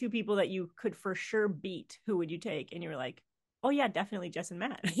taking 2 people that you could for sure beat, who would you take? And you were like, Oh yeah, definitely Jess and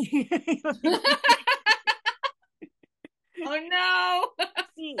Matt. Oh no.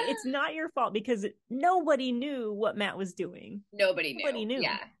 See, it's not your fault because nobody knew what Matt was doing. Nobody Nobody knew. knew.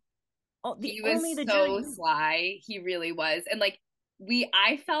 Yeah. Oh, the He was only the jury so knew. sly. He really was. And like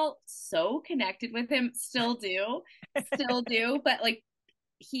I felt so connected with him, still do. Still do, but like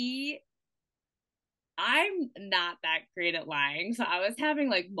he I'm not that great at lying. So I was having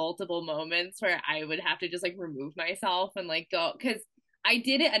like multiple moments where I would have to just like remove myself and like go, because I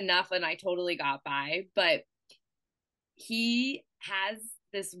did it enough and I totally got by. But he has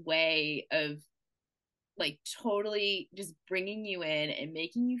this way of like totally just bringing you in and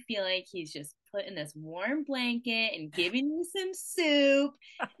making you feel like he's just putting this warm blanket and giving you some soup.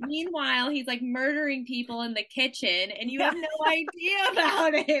 Meanwhile, he's like murdering people in the kitchen and you Yeah. have no idea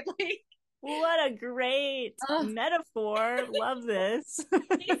about it. Like, What a great oh, metaphor. Love this.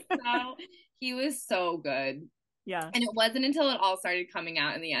 he's so he was so good. Yeah. And it wasn't until it all started coming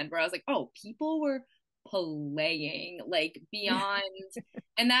out in the end where I was like, oh, people were playing like beyond.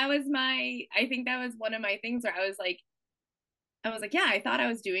 And that was I think that was one of my things where I was like, yeah, I thought I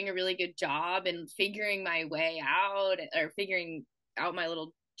was doing a really good job and figuring my way out or figuring out my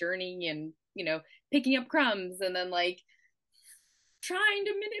little journey and, picking up crumbs and then like trying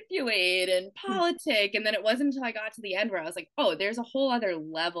to manipulate and politic. And then it wasn't until I got to the end where I was like, oh, there's a whole other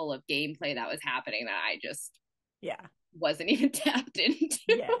level of gameplay that was happening that I just Yeah. wasn't even tapped into.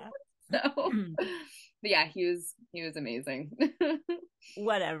 Yeah. So, but yeah, he was amazing.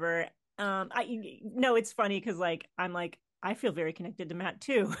 Whatever. I no, it's funny because like I'm like I feel very connected to Matt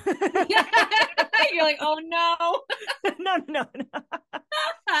too. You're like, oh no. No.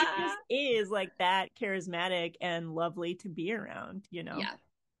 He just is like that charismatic and lovely to be around, Yeah.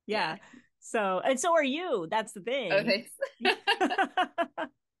 Yeah. So, and so are you. That's the Oh, thing. thanks.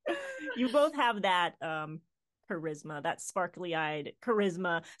 You both have that charisma, that sparkly-eyed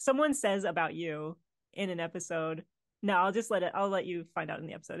charisma. Someone says about you in an episode. No, I'll let you find out in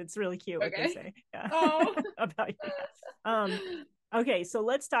the episode. It's really cute what they say. Yeah. Oh. About you. Okay, so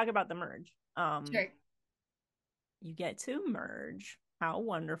let's talk about the merge. Sure. You get to merge. How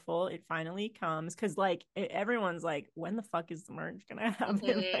wonderful. It finally comes because like everyone's like, when the fuck is the merge gonna happen?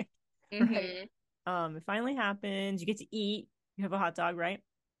 Mm-hmm. Like, Mm-hmm. right. It finally happens. You get to eat. You have a hot dog, right?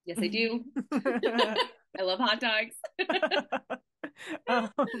 Yes, I do. I love hot dogs. um,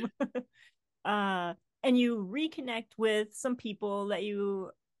 and you reconnect with some people that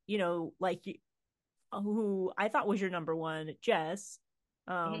like who I thought was your number one, Jess,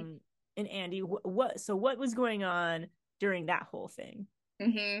 Mm-hmm. and Andy. What was going on during that whole thing?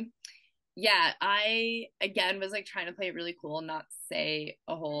 Mm-hmm. Yeah, I again was like trying to play it really cool, not say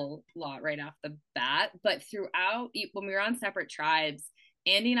a whole lot right off the bat, but throughout when we were on separate tribes,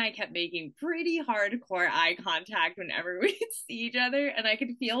 Andy and I kept making pretty hardcore eye contact whenever we'd see each other, and I could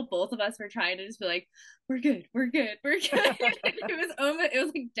feel both of us were trying to just be like, "We're good, we're good, we're good." It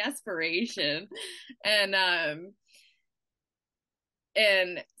was like desperation, and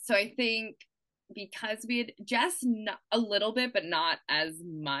so I think because we had just a little bit, but not as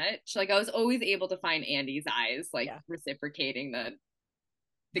much. Like I was always able to find Andy's eyes, like reciprocating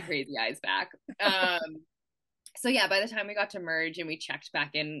the crazy eyes back. So yeah, by the time we got to merge and we checked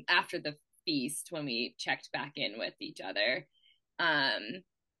back in after the feast, when we checked back in with each other,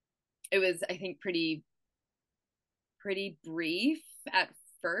 it was I think pretty brief at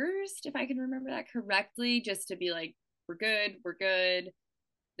first, if I can remember that correctly, just to be like, we're good, we're good.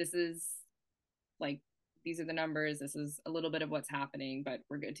 This is like these are the numbers, this is a little bit of what's happening, but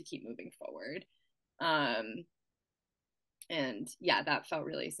we're good to keep moving forward. And yeah, that felt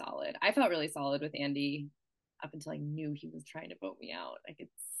really solid. I felt really solid with Andy up until I knew he was trying to vote me out. I could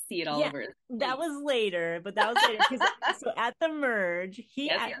see it all over his face. That was later, but that was later. So at the merge, he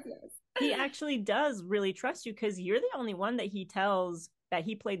actually does really trust you because you're the only one that he tells that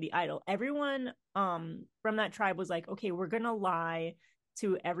he played the idol. Everyone from that tribe was like, okay, we're gonna lie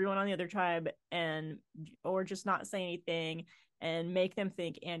to everyone on the other tribe or just not say anything and make them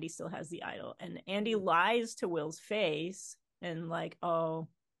think Andy still has the idol. And Andy lies to Will's face and like, oh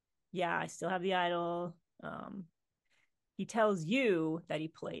yeah, I still have the idol. He tells you that he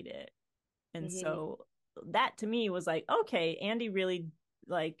played it. And so that to me was like, okay, Andy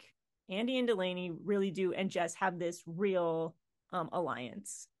and Delaney really do and Jess have this real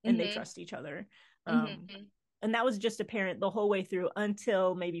alliance and they trust each other. And that was just apparent the whole way through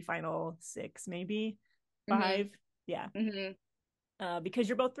until maybe final 6, maybe 5. Yeah. Because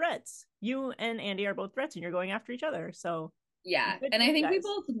you're both threats. You and Andy are both threats and you're going after each other. So yeah. And I think we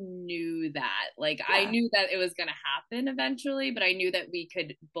both knew that. Like I knew that it was going to happen eventually, but I knew that we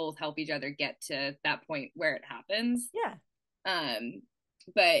could both help each other get to that point where it happens. Yeah. Um,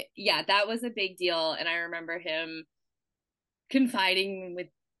 but yeah, that was a big deal. And I remember him confiding with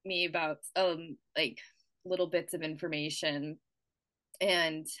me about like little bits of information,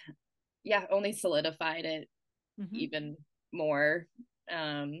 and yeah, only solidified it Mm-hmm. even more.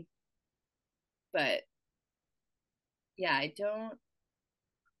 Um, but yeah, I don't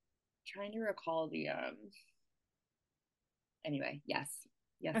trying to recall the anyway, yes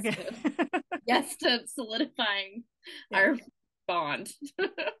Okay. to yes to solidifying Yeah. our bond.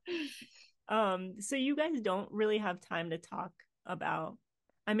 So you guys don't really have time to talk about,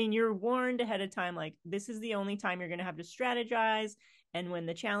 I mean, you're warned ahead of time, like this is the only time you're gonna have to strategize, and when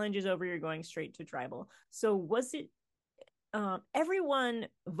the challenge is over, you're going straight to tribal. So was it everyone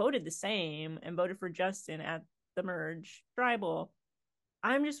voted the same and voted for Justin at the merge tribal?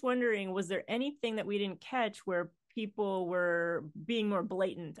 I'm just wondering, was there anything that we didn't catch where people were being more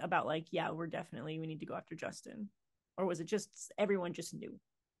blatant about like, yeah, we need to go after Justin? Or was it just everyone just knew?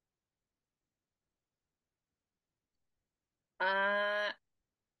 uh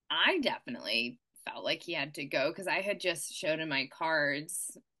I definitely felt like he had to go because I had just showed him my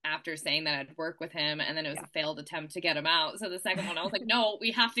cards after saying that I'd work with him, and then it was Yeah. a failed attempt to get him out. So the second one, I was like, no,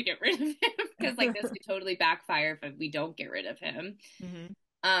 we have to get rid of him because like this could totally backfire if we don't get rid of him. Mm-hmm.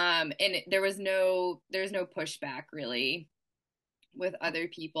 And there's no pushback really with other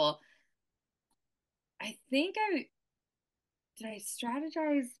people. I think I did I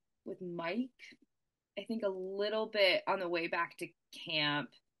strategize with Mike. I think a little bit on the way back to camp.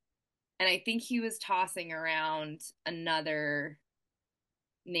 And I think he was tossing around another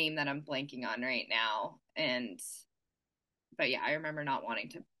name that I'm blanking on right now. But yeah, I remember not wanting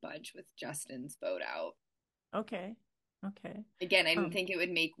to budge with Justin's boat out. Okay. Okay. Again, I didn't Um, think it would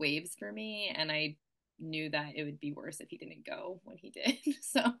make waves for me, and I knew that it would be worse if he didn't go when he did.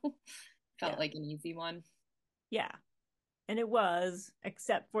 So felt yeah. like an easy one. Yeah. And it was,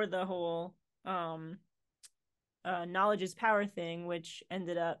 except for the whole knowledge is power thing, which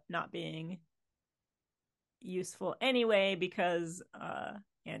ended up not being useful anyway because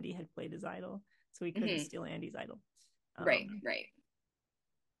Andy had played his idol, so he couldn't Hmm. steal Andy's idol. Right, Um, right.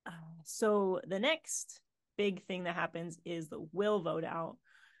 uh, so the next big thing that happens is the will vote out,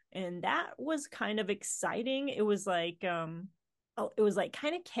 and that was kind of exciting. It was like kind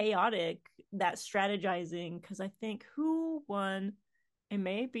of chaotic, that strategizing, because I think who won, it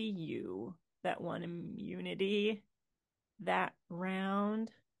may be you that won immunity that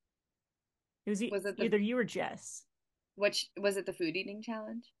round. It was Was it the either you or Jess. which was it the food eating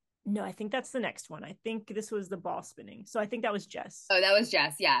challenge? No, I think that's the next one. I think this was the ball spinning. So I think that was Jess. Oh, that was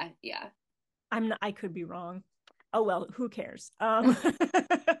Jess. Yeah, yeah. I could be wrong. Oh well, who cares? I'm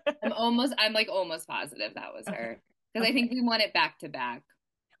like almost positive that was Okay. her because I think Okay. we won it back to back.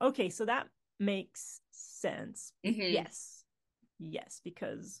 Okay, so that makes sense. Hmm. Yes. Yes,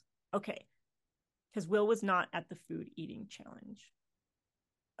 because okay, because Will was not at the food eating challenge.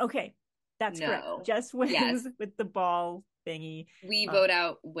 Okay, that's correct. No. Jess Yes. wins with the ball thingy. We Uh, vote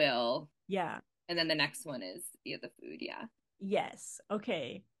out Will, yeah. and then the next one is the food. Yeah. Yes.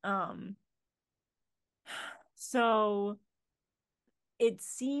 Okay. So it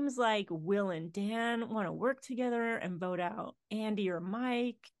seems like Will and Dan want to work together and vote out Andy or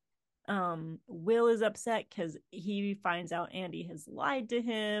Mike. Will is upset because he finds out Andy has lied to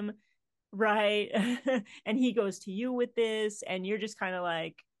him, right? And he goes to you with this, and you're just kind of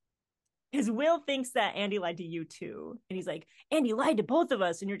like, because Will thinks that Andy lied to you too, and he's like, Andy lied to both of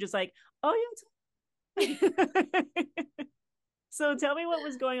us, and you're just like, oh yeah. So tell me what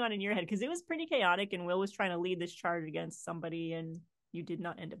was going on in your head, because it was pretty chaotic, and Will was trying to lead this charge against somebody, and you did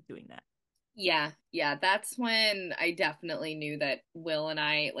not end up doing that. Yeah, yeah, that's when I definitely knew that Will and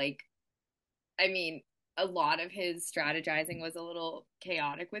I like I mean, a lot of his strategizing was a little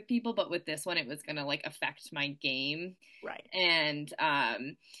chaotic with people, but with this one it was going to like affect my game. Right. And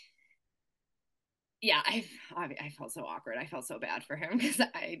yeah, I felt so awkward. I felt so bad for him because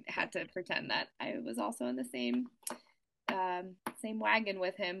I Yeah. had to pretend that I was also in the same wagon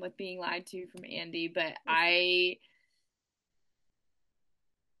with him with being lied to from Andy, but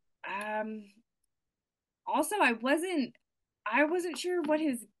um also I wasn't sure what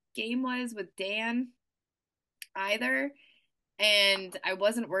his game was with Dan either, and I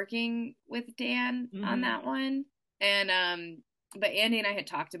wasn't working with Dan on Mm-hmm. that one. And but Andy and I had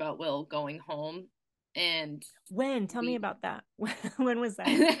talked about Will going home, and When? Tell me we about that. When was that?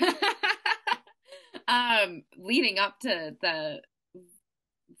 leading up to the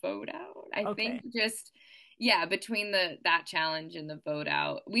vote out, I think Okay. just yeah, between the that challenge and the vote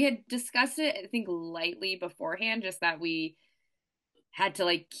out. We had discussed it, I think, lightly beforehand, just that we had to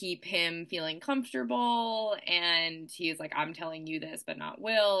like keep him feeling comfortable, and he's like, I'm telling you this but not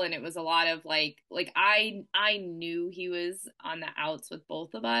Will, and it was a lot of I knew he was on the outs with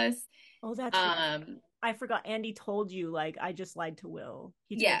both of us. Oh, that's right. I forgot Andy told you, like, I just lied to Will.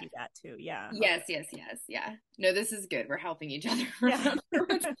 He Yeah. told you that too. Yeah. Yes, okay. Yes. Yeah. No, this is good. We're helping each other Yeah. remember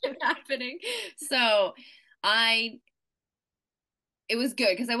what's been happening. So I it was good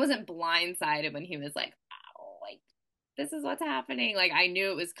because I wasn't blindsided when he was like, oh, like this is what's happening. Like I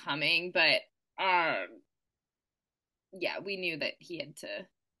knew it was coming, but yeah, we knew that he had to,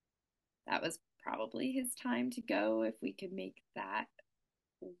 that was probably his time to go if we could make that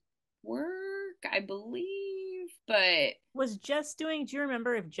work, I believe. But Was Jess doing, do you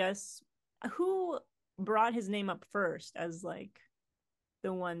remember if Jess, who brought his name up first as like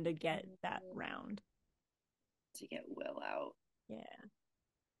the one to get that round? To get Will out. Yeah.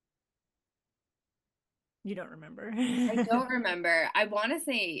 You don't remember? I don't remember. I want to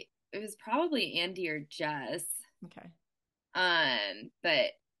say it was probably Andy or Jess. Okay.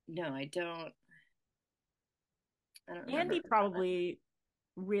 But no, I don't remember. Andy probably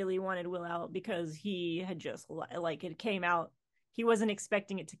really wanted Will out because he had just like it came out. He wasn't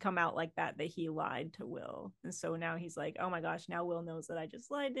expecting it to come out like that he lied to Will, and so now he's like, oh my gosh, now Will knows that I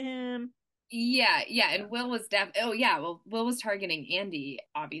just lied to him. Yeah, and Will was oh yeah, well, Will was targeting Andy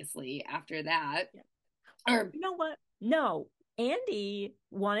obviously after that. Yeah. Or you know what? No, Andy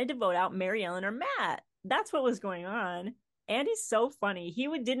wanted to vote out Mary Ellen or Matt. That's what was going on. Andy's so funny. He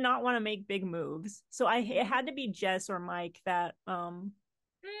did not want to make big moves, so it had to be Jess or Mike that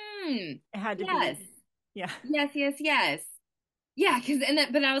it had to yes. be. Yeah. Yes. Yeah,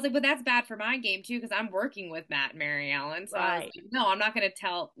 but I was like, but that's bad for my game too, because I'm working with Matt and Mary Ellen. So I was like, no, I'm not gonna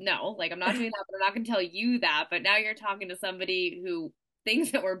I'm not doing that, but I'm not gonna tell you that. But now you're talking to somebody who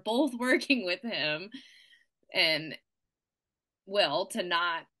thinks that we're both working with him and Will to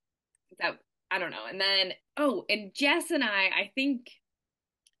not that I don't know. And then and Jess and I think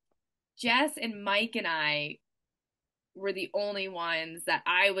Jess and Mike and I were the only ones that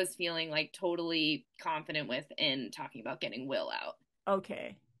I was feeling like totally confident with in talking about getting Will out.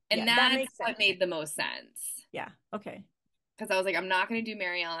 Okay. And yeah, that's what made the most sense. Yeah. Okay. Because I was like, I'm not going to do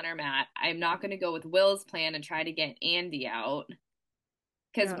Mary Ellen or Matt. I'm not going to go with Will's plan and try to get Andy out.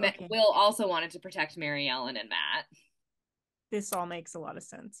 Because Will also wanted to protect Mary Ellen and Matt. This all makes a lot of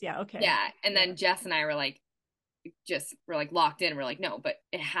sense. Yeah. Okay. Yeah. And then Jess and I were like, locked in. We're like, no, but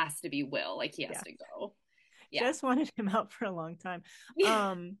it has to be Will. Like he has to go. Yeah. Jess wanted him out for a long time.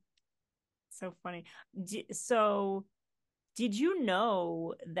 So funny. So did you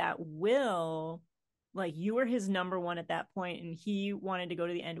know that Will, like you were his number one at that point and he wanted to go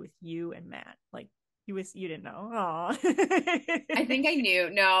to the end with you and Matt? Like you didn't know. Aw. I think I knew.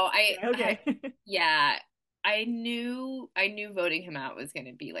 No, okay. I knew voting him out was going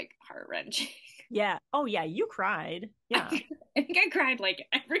to be like heart-wrenching. Yeah. Oh yeah, you cried. Yeah. I think I cried like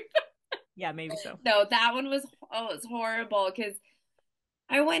every Yeah, maybe so. No, that one was it was horrible because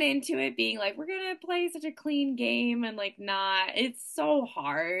I went into it being like, we're gonna play such a clean game and like not. It's so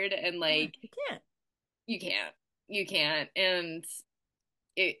hard and like you can't, and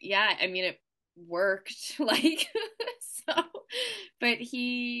it. Yeah, I mean it worked like so, but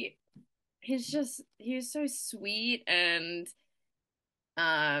he was so sweet and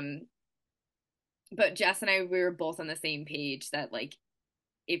but Jess and I, we were both on the same page that like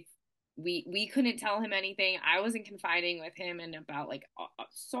if we couldn't tell him anything. I wasn't confiding with him and about like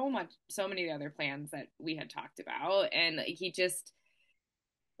so many other plans that we had talked about, and like, he just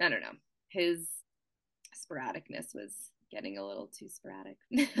I don't know, his sporadicness was getting a little too sporadic.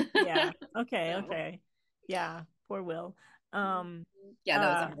 Yeah. Okay. So. Okay. Yeah. Poor Will. Yeah, that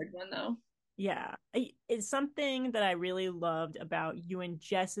was a hard one though. Yeah. It's something that I really loved about you and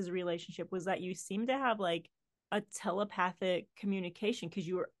Jess's relationship was that you seem to have like a telepathic communication because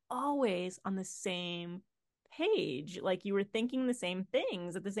you were always on the same page. Like you were thinking the same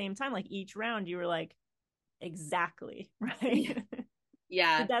things at the same time. Like each round you were like, exactly. Right.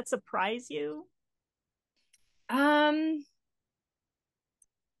 Yeah. Did that surprise you? I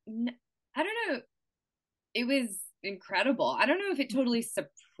don't know. It was incredible. I don't know if it totally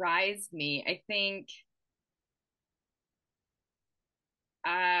surprised me. I think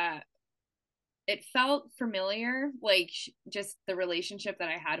it felt familiar, like just the relationship that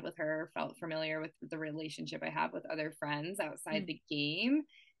I had with her felt familiar with the relationship I have with other friends outside the game.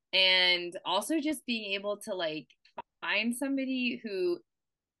 And also just being able to like find somebody who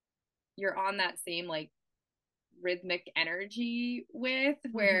you're on that same like rhythmic energy with,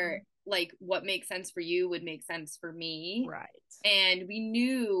 where like what makes sense for you would make sense for me. Right. And we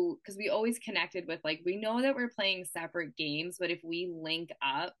knew, because we always connected with, like, we know that we're playing separate games, but if we link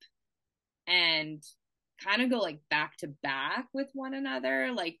up and kind of go like back to back with one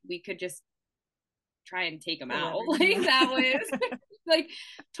another, like we could just try and take them out. Like that was like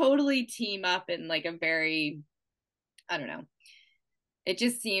totally team up in like a very, I don't know. It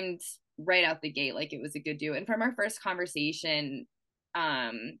just seemed right out the gate like it was a good duo. And from our first conversation,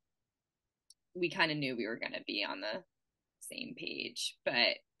 we kind of knew we were going to be on the same page.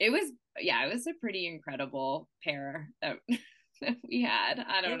 But it was, yeah, it was a pretty incredible pair that, that we had.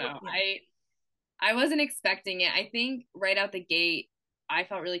 I don't know. Yeah. I wasn't expecting it. I think right out the gate, I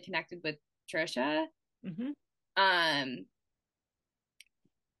felt really connected with Trisha.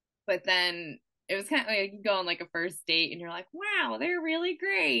 But then it was kind of like you go on like a first date and you're like, wow, they're really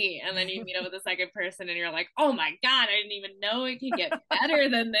great. And then you meet up with a second person and you're like, oh my God, I didn't even know it could get better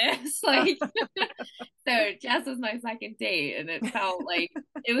than this. Like, so Jess was my second date and it felt like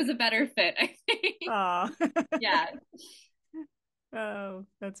it was a better fit, I think. Yeah. Oh,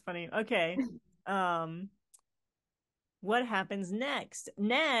 that's funny. Okay. What happens next?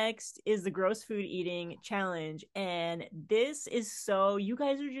 Next is the gross food eating challenge. And this is so, you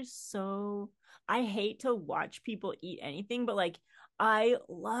guys are just so, I hate to watch people eat anything, but like, I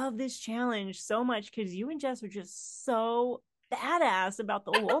love this challenge so much because you and Jess are just so badass about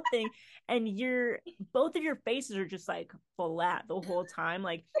the whole thing. And both of your faces are just like flat the whole time.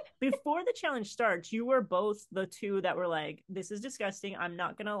 Like before the challenge starts, you were both the two that were like, this is disgusting. I'm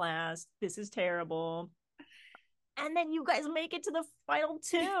not going to last. This is terrible. And then you guys make it to the final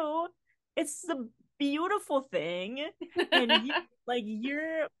two. It's the beautiful thing. And like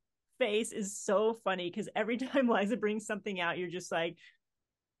your face is so funny because every time Liza brings something out, you're just like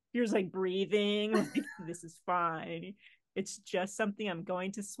breathing, like, this is fine. It's just something I'm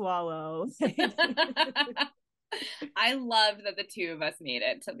going to swallow. I loved that the two of us made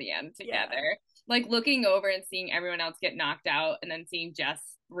it to the end together. Yeah. Like looking over and seeing everyone else get knocked out and then seeing Jess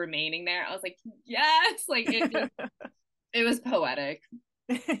remaining there, I was like, yes, like it was poetic.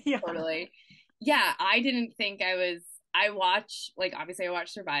 Yeah. Totally. Yeah, I didn't think I watch, like, obviously I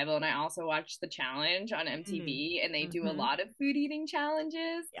watch Survival and I also watch The Challenge on MTV and they do a lot of food eating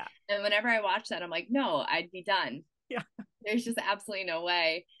challenges. Yeah. And whenever I watch that, I'm like, no, I'd be done. Yeah. There's just absolutely no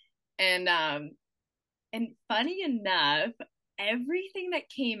way. And funny enough, everything that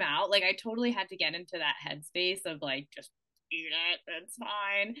came out, like I totally had to get into that headspace of like, just eat it, it's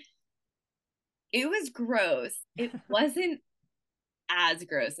fine. It was gross. It wasn't as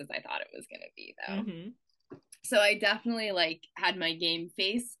gross as I thought it was going to be though. So I definitely like had my game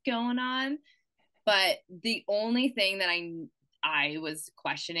face going on, but the only thing that I was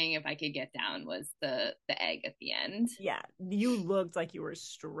questioning if I could get down was the egg at the end. Yeah, you looked like you were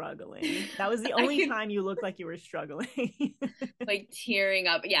struggling. That was the only time you looked like you were struggling. Like tearing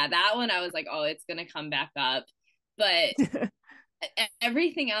up. Yeah, that one I was like, oh, it's going to come back up. But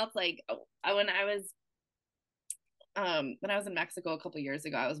everything else, like when I was in Mexico a couple of years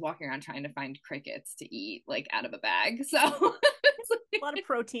ago, I was walking around trying to find crickets to eat like out of a bag. So a lot of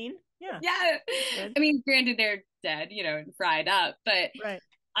protein. Yeah. Yeah. Good. I mean, granted they're dead, and fried up, but right.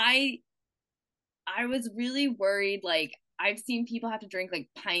 I was really worried. Like I've seen people have to drink like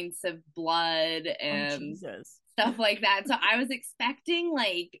pints of blood and stuff like that. So I was expecting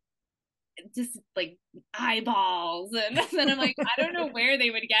like just like eyeballs, and then I'm like, I don't know where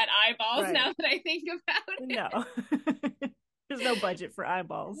they would get eyeballs right. Now that I think about it. No. There's no budget for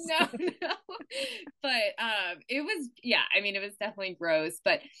eyeballs. No. But it was, yeah, I mean, it was definitely gross.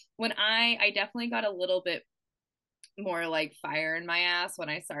 But when I definitely got a little bit more like fire in my ass when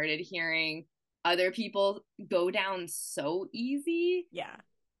I started hearing other people go down so easy. Yeah.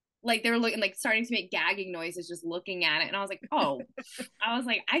 Like they were looking, like starting to make gagging noises just looking at it. And I was like, oh,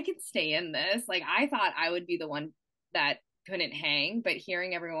 I could stay in this. Like I thought I would be the one that couldn't hang, but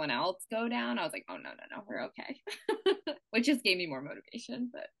hearing everyone else go down, I was like, oh, no, we're okay. Which just gave me more motivation.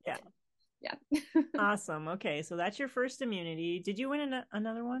 But yeah. Awesome. Okay. So that's your first immunity. Did you win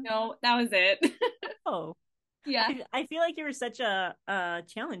another one? No, that was it. Oh. Yeah. I feel like you were such a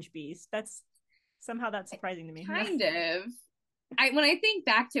challenge beast. That's surprising to me. Kind of. When I think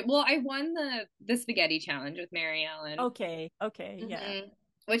back to, well, I won the spaghetti challenge with Mary Ellen. Okay, yeah.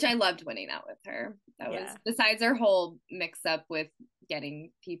 Which I loved winning that with her. That was, besides our whole mix up with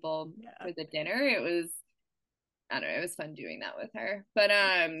getting people for the dinner, it was, I don't know, it was fun doing that with her. But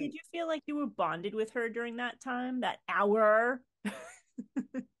did you feel like you were bonded with her during that time, that hour?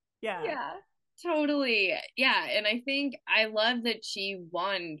 Yeah. Totally. Yeah. And I think I love that she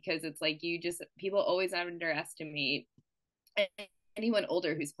won because it's like people always underestimate anyone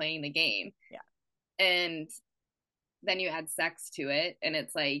older who's playing the game. Yeah. And then you add sex to it, and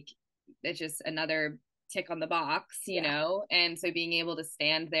it's like, it's just another tick on the box, you know? And so being able to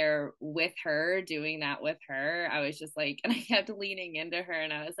stand there with her, doing that with her, I was just like, and I kept leaning into her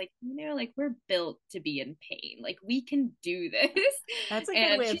and I was like, like we're built to be in pain. Like we can do this. That's a good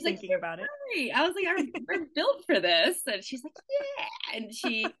And way of she's like, thinking about it. right. I was like, we're built for this. And she's like,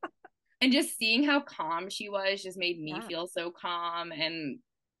 yeah. And just seeing how calm she was just made me feel so calm. And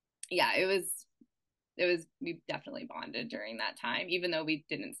yeah, we definitely bonded during that time, even though we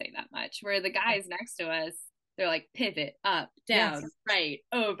didn't say that much. Where the guys next to us, they're like pivot, up, down, right,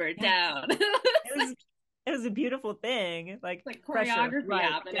 over, down. It was a beautiful thing. Like pressure, choreography right,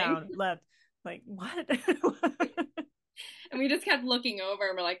 happening. down, left. Like what? And we just kept looking over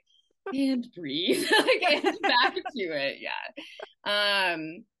and we're like, and breathe. And back to it. Yeah.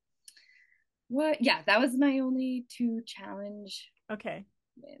 That was my only 2 challenge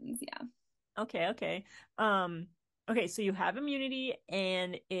wins. Yeah. Okay. Okay, so you have immunity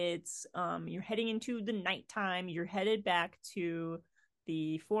and it's you're heading into the nighttime. You're headed back to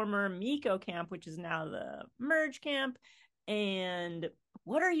the former Miko camp, which is now the Merge camp. And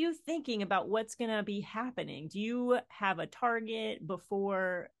what are you thinking about what's gonna be happening? Do you have a target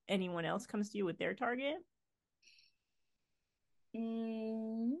before anyone else comes to you with their target?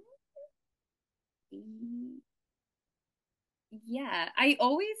 Yeah, I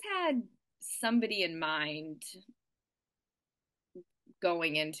always had somebody in mind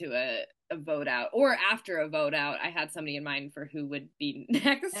going into a vote out, or after a vote out. I had somebody in mind for who would be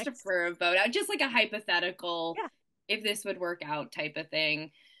next for a vote out, just like a hypothetical, if this would work out type of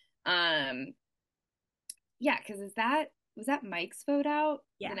thing. Yeah, because was that Mike's vote out?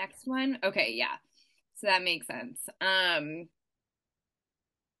 Yeah. The next one? Okay, yeah. So that makes sense. I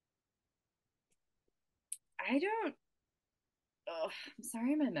don't. Oh, I'm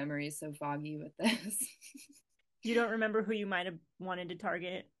sorry, my memory is so foggy with this. You don't remember who you might have wanted to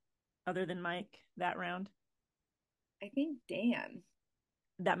target other than Mike that round? I think Dan.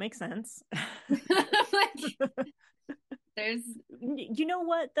 That makes sense. There's. You know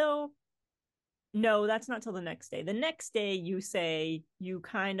what though? No, that's not till the next day. The next day, you say you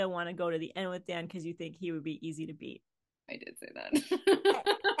kind of want to go to the end with Dan because you think he would be easy to beat. I did say that.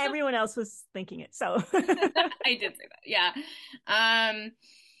 Everyone else was thinking it, so I did say that. Yeah.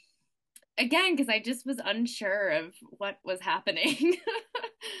 Again, because I just was unsure of what was happening.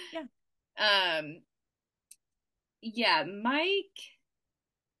 Yeah. Yeah, Mike.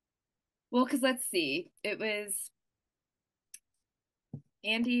 Well, because let's see. It was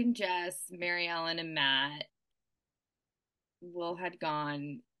Andy and Jess, Mary Ellen and Matt. Will had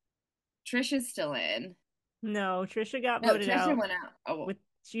gone. Trisha's still in. No, Trisha got voted out. Trisha went out. Oh,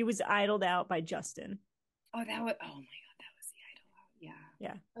 she was idled out by Justin. Oh, that was. Oh my God, that was the idol out. Yeah.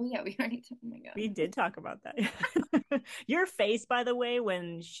 Yeah. Oh yeah, we already. Oh my God. We did talk about that. Your face, by the way,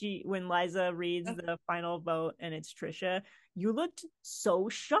 when Liza reads the final vote and it's Trisha, you looked so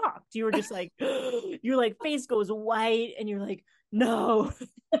shocked. You were just like, your like face goes white, and you're like, no.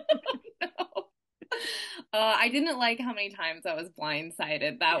 No. I didn't like how many times I was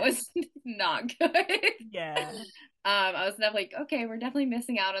blindsided. That was not good. Yeah. I was definitely like, okay, we're definitely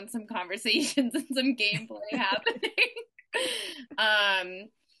missing out on some conversations and some gameplay happening.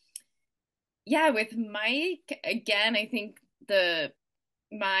 Yeah, with Mike, again, I think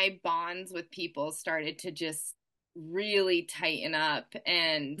my bonds with people started to just really tighten up,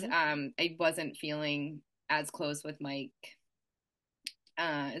 and I wasn't feeling as close with Mike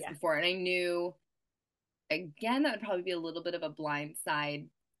as before. And I knew, again, that would probably be a little bit of a blind side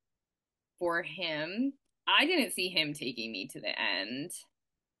for him. I didn't see him taking me to the end.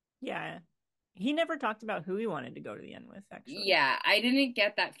 Yeah. He never talked about who he wanted to go to the end with, actually. Yeah, I didn't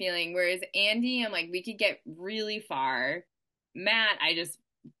get that feeling. Whereas Andy, I'm like, we could get really far. Matt, I just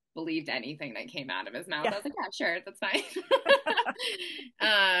believed anything that came out of his mouth. I was like, yeah, sure, that's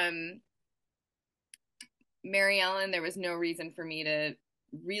fine. Mary Ellen, there was no reason for me to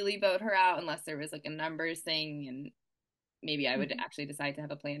really vote her out unless there was like a numbers thing, and maybe I would actually decide to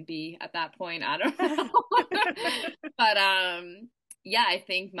have a plan B at that point. I don't know. But yeah, I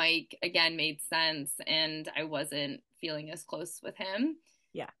think Mike again made sense, and I wasn't feeling as close with him.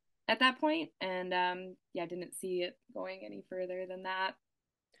 Yeah. At that point, and yeah, didn't see it going any further than that.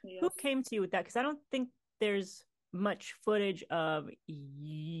 Yes. Who came to you with that? Because I don't think there's much footage of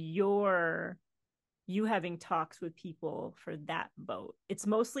you having talks with people for that vote. It's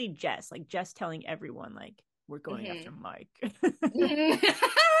mostly Jess, like Jess telling everyone, like, we're going after Mike.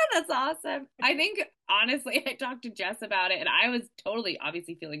 That's awesome. I think honestly, I talked to Jess about it, and I was totally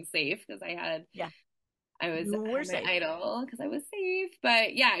obviously feeling safe because I You were had my safe. idol because I was safe.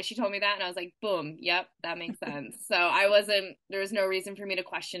 But yeah, she told me that, and I was like, boom, yep, that makes sense. So I wasn't. There was no reason for me to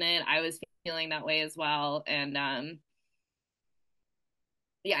question it. I was feeling that way as well, and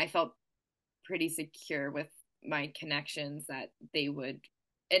yeah, I felt pretty secure with my connections that they would.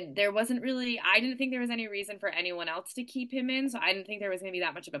 And there wasn't really, I didn't think there was any reason for anyone else to keep him in. So I didn't think there was going to be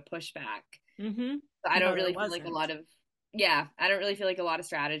that much of a pushback. Mm-hmm. So I No, don't there really feel like wasn't. I don't really feel like a lot of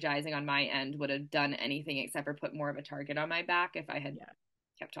strategizing on my end would have done anything except for put more of a target on my back if I had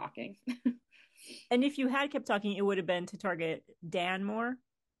kept talking. And if you had kept talking, it would have been to target Dan more.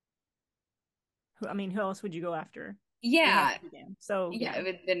 I mean, who else would you go after? Yeah. Dan. So Yeah, it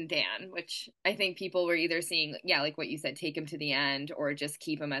would have been Dan, which I think people were either seeing, yeah, like what you said, take him to the end or just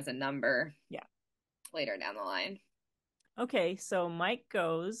keep him as a number. Yeah. Later down the line. Okay, so Mike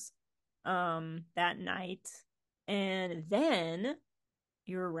goes that night, and then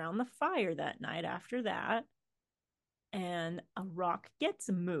you're around the fire that night after that, and a rock gets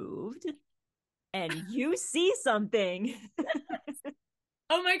moved, and you see something.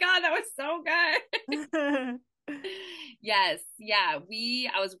 Oh my God, that was so good. Yes, yeah.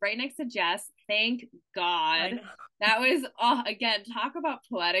 I was right next to Jess. Thank God. That was again, talk about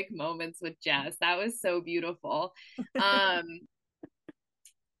poetic moments with Jess. That was so beautiful.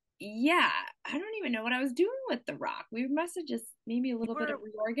 Yeah, I don't even know what I was doing with the rock. We must have just maybe a little bit of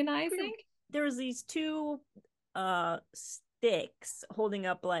reorganizing. There was these two sticks holding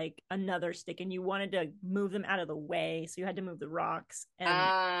up like another stick, and you wanted to move them out of the way, so you had to move the rocks.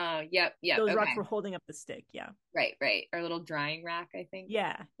 And yep. Those rocks were holding up the stick. Yeah. Right. Our little drying rack, I think.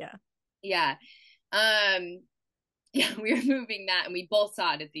 Yeah. Yeah. Yeah, we were moving that, and we both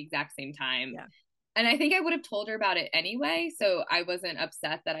saw it at the exact same time. Yeah. And I think I would have told her about it anyway, so I wasn't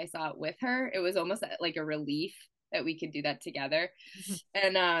upset that I saw it with her. It was almost like a relief that we could do that together.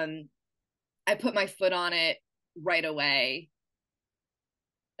 And I put my foot on it right away,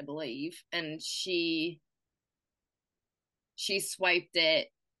 I believe, and she swiped it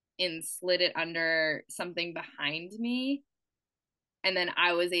and slid it under something behind me, and then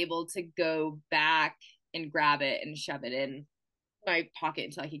I was able to go back and grab it and shove it in my pocket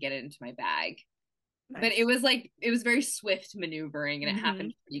until I could get it into my bag. Nice. But it was very swift maneuvering, and it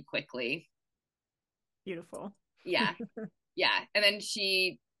happened pretty quickly. Beautiful. Yeah. And then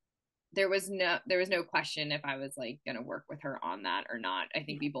there was no question if I was like going to work with her on that or not. I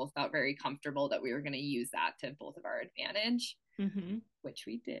think we both felt very comfortable that we were going to use that to both of our advantage, which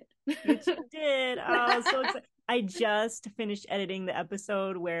we did. Which you did. Oh, so excited. I just finished editing the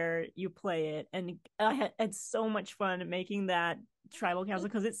episode where you play it, and I had so much fun making that tribal council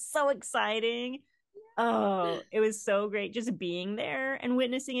because it's so exciting. Oh, it was so great just being there and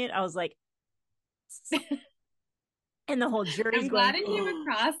witnessing it. I was like, and the whole jury's I'm glad it came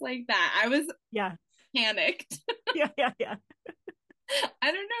across like that. I was panicked. Yeah. I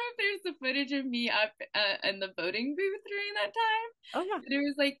don't know if there's the footage of me up in the voting booth during that time. Oh yeah, but it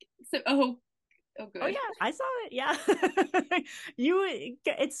was like good. Oh yeah, I saw it. Yeah,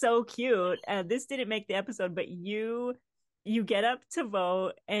 it's so cute. This didn't make the episode, but you get up to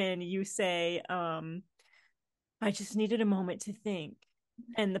vote and you say, I just needed a moment to think.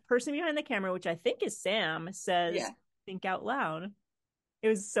 And the person behind the camera, which I think is Sam, says, think out loud. It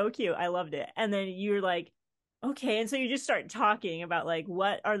was so cute. I loved it. And then you're like, okay. And so you just start talking about like,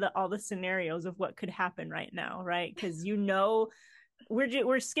 what are all the scenarios of what could happen right now, right? Because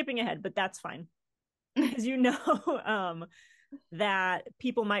we're skipping ahead, but that's fine. Because that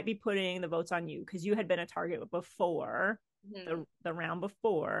people might be putting the votes on you because you had been a target before the round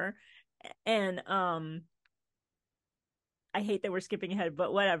before. And I hate that we're skipping ahead,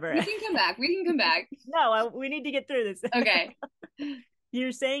 but whatever. We can come back. No, we need to get through this. Okay.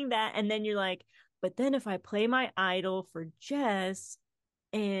 You're saying that, and then you're like, but then if I play my idol for Jess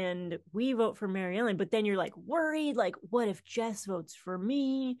and we vote for Mary Ellen, but then you're like worried, like, what if Jess votes for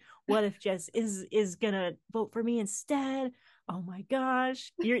me? What if Jess is gonna vote for me instead? Oh my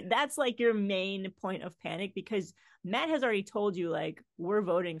gosh. That's like your main point of panic because Matt has already told you, like, we're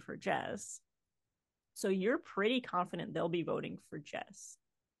voting for Jess. So you're pretty confident they'll be voting for Jess.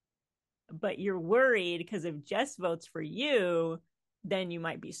 But you're worried because if Jess votes for you, then you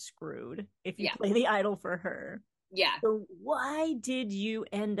might be screwed if you play the idol for her. Yeah. So why did you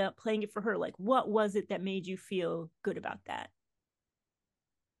end up playing it for her? Like, what was it that made you feel good about that?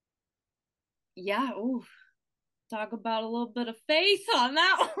 Yeah. Ooh. Talk about a little bit of faith on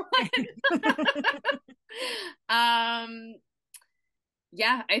that one.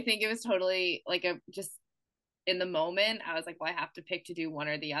 Yeah, I think it was totally like in the moment, I was like, well, I have to pick to do one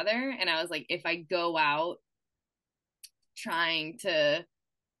or the other. And I was like, if I go out trying to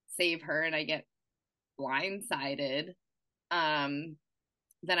save her and I get blindsided,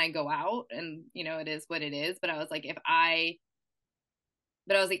 then I go out and, you know, it is what it is. But I was like, if I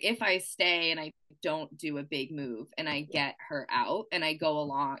stay and I don't do a big move and I get her out and I go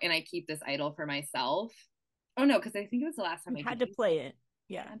along and I keep this idol for myself. Oh no, because I think it was the last time You I had did to play it.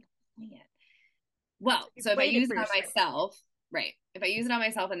 Yeah. Well, You so if I played it use for it on yourself. myself, right. If I use it on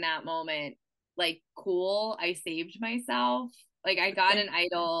myself in that moment, like cool, I saved myself. Like I got an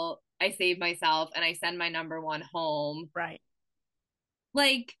idol, I saved myself, and I send my number one home. Right.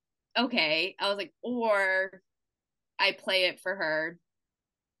 Like, okay. I was like, or I play it for her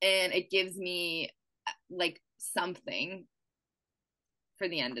and it gives me like something for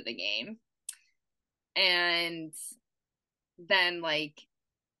the end of the game. And then like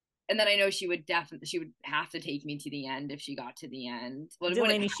and then I know she would have to take me to the end if she got to the end. Well, it wouldn't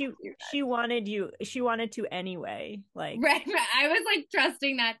Delaney, have to, she wanted to anyway. Like, right, right. I was like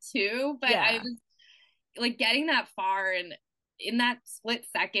trusting that too, but I yeah. was like getting that far and in that split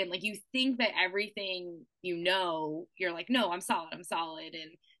second, like you think that everything you know, you're like, no, I'm solid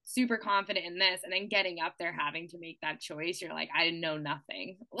and super confident in this. And then getting up there having to make that choice, you're like, I didn't know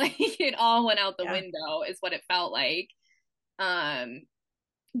nothing. Like it all went out the Yeah. window is what it felt like. Um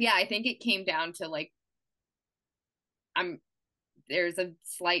yeah, I think it came down to like I'm there's a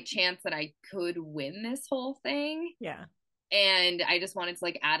slight chance that I could win this whole thing. Yeah. And I just wanted to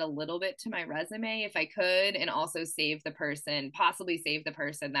like add a little bit to my resume if I could, and also possibly save the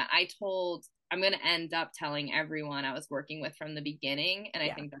person that I told I'm going to end up telling everyone I was working with from the beginning. And I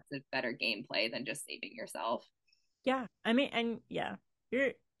Yeah. think that's a better gameplay than just saving yourself. Yeah. I mean, and yeah,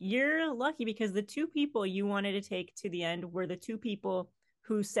 you're lucky because the two people you wanted to take to the end were the two people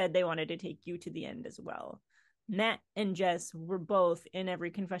who said they wanted to take you to the end as well. Matt and Jess were both in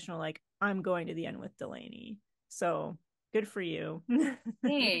every confessional like, I'm going to the end with Delaney. So good for you.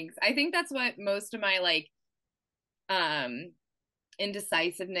 Thanks. I think that's what most of my like um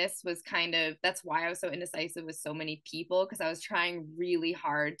indecisiveness was kind of that's why I was so indecisive with so many people because I was trying really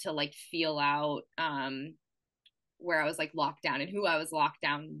hard to like feel out where I was like locked down and who I was locked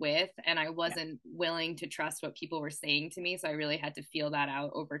down with. And I wasn't willing to trust what people were saying to me. So I really had to feel that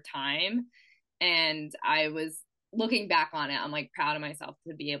out over time. And I was looking back on it, I'm like proud of myself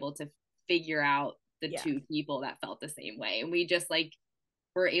to be able to figure out the Yeah. two people that felt the same way. And we just like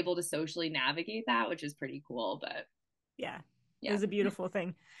were able to socially navigate that, which is pretty cool. But Yeah. It yeah. was a beautiful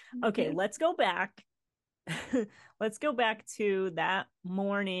thing. Okay, let's go back. Let's go back to that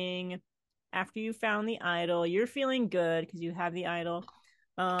morning after you found the idol. You're feeling good because you have the idol.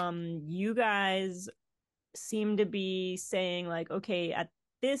 You guys seem to be saying like, okay, at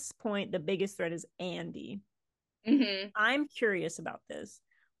this point, the biggest threat is Andy. Mm-hmm. I'm curious about this.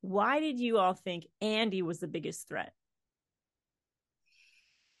 Why did you all think Andy was the biggest threat?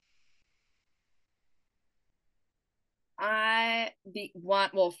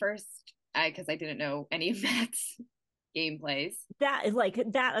 First, because I didn't know any of Matt's gameplays. That is like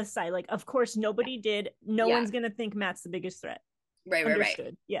that aside, like of course nobody did. No Yeah. one's gonna think Matt's the biggest threat. Right.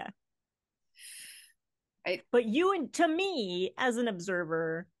 Understood. Yeah. But you and to me, as an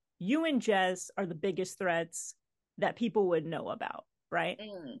observer, you and Jess are the biggest threats that people would know about, right?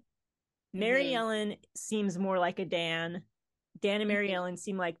 Mm-hmm. Mary Ellen seems more like a Dan. Dan and Mary Mm-hmm. Ellen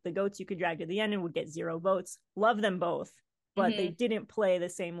seem like the goats you could drag to the end and would get 0 votes. Love them both, but they didn't play the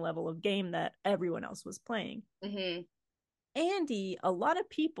same level of game that everyone else was playing. Mm-hmm. Andy, a lot of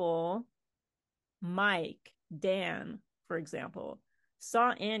people, Mike, Dan, for example,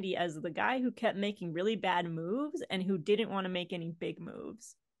 saw Andy as the guy who kept making really bad moves and who didn't want to make any big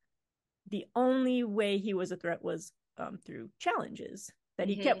moves. The only way he was a threat was through challenges that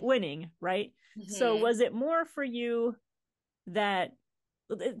he kept winning, right? Mm-hmm. So was it more for you that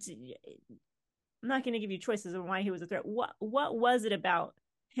I'm not going to give you choices on why he was a threat. What was it about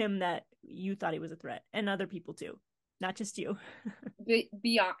him that you thought he was a threat, and other people too, not just you?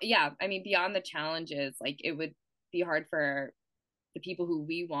 beyond the challenges, like it would be hard for the people who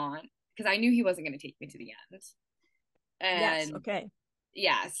we want because I knew he wasn't going to take me to the end. And yes, okay.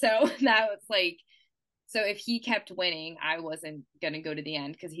 Yeah, so that was like, so if he kept winning, I wasn't going to go to the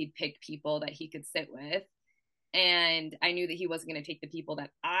end because he'd pick people that he could sit with. And I knew that he wasn't going to take the people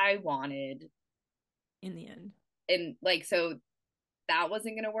that I wanted in the end. And like, so that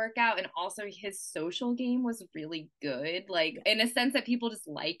wasn't going to work out. And also his social game was really good, like in a sense that people just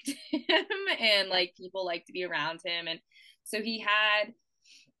liked him and like people liked to be around him. And so he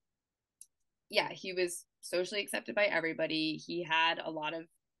was socially accepted by everybody. He had a lot of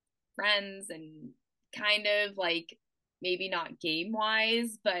friends and kind of like maybe not game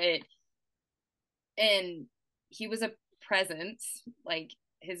wise, but and he was a presence, like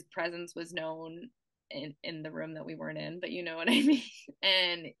his presence was known in the room that we weren't in, but you know what I mean.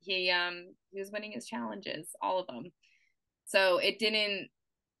 And he was winning his challenges, all of them. So it didn't,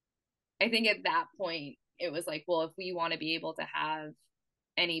 I think at that point it was like, well, if we want to be able to have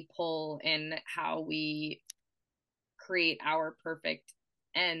any pull in how we create our perfect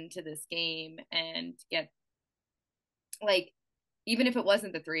end to this game and get, like, even if it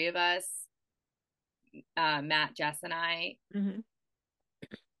wasn't the three of us, Matt, Jess, and I,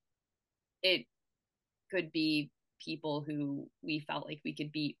 it could be people who we felt like we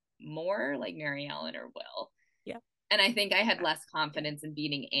could beat more, like Mary Ellen or Will. Yeah. And I think I had less confidence in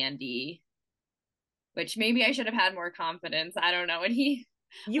beating Andy, which maybe I should have had more confidence. I don't know. And when he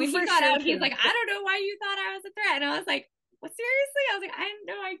got out, he's like, I don't know why you thought I was a threat. And I was like, well, seriously? I was like, I didn't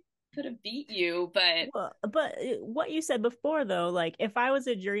know I could have beat you, but what you said before, though, like if I was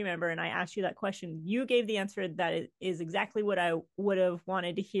a jury member and I asked you that question, you gave the answer that is exactly what I would have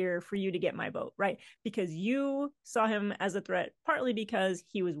wanted to hear for you to get my vote, right? Because you saw him as a threat, partly because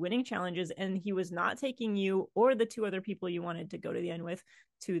he was winning challenges and he was not taking you or the two other people you wanted to go to the end with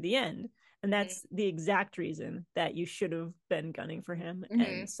to the end. And that's the exact reason that you should have been gunning for him.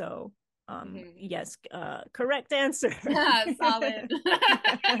 And so yes, correct answer. Yeah, solid.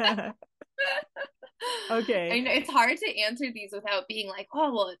 Okay. I know it's hard to answer these without being like,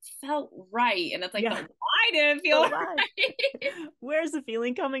 oh, well, it felt right. And it's like, why did it feel right? Where's the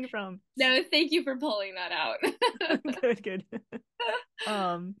feeling coming from? No, thank you for pulling that out. Good.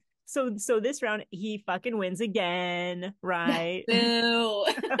 So this round he fucking wins again, right? No.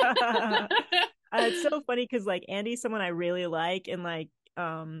 It's so funny because like Andy's someone I really like, and like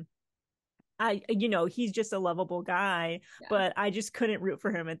he's just a lovable guy, but I just couldn't root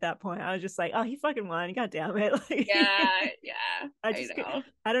for him at that point. I was just like, oh, he fucking won, god damn it. Like,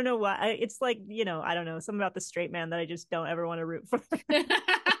 I don't know why. It's like, I don't know, something about the straight man that I just don't ever want to root for.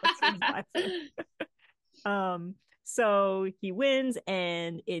 So he wins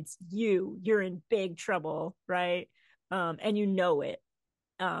and it's you're in big trouble, right? And you know it.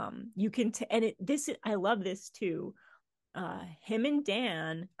 You can I love this too. Him and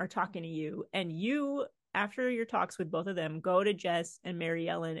Dan are talking to you, and you, after your talks with both of them, go to Jess and Mary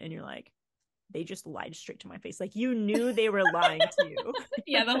Ellen, and you're like, they just lied straight to my face. Like, you knew they were lying to you.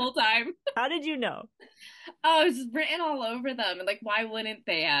 Yeah, the whole time. How did you know? Oh, it's written all over them. And like, why wouldn't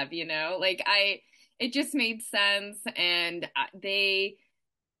they have, Like, it just made sense. And they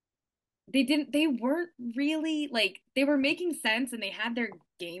weren't really like, they were making sense and they had their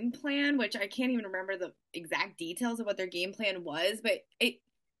game plan, which I can't even remember the exact details of what their game plan was, but it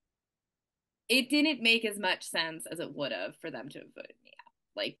didn't make as much sense as it would have for them to have voted me out.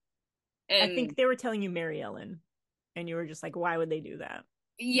 Like, and I think they were telling you Mary Ellen, and you were just like, why would they do that?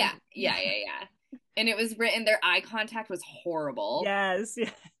 Yeah. And it was written, their eye contact was horrible. Yes. Yeah.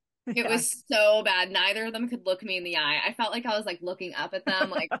 It was so bad. Neither of them could look me in the eye. I felt like I was like looking up at them,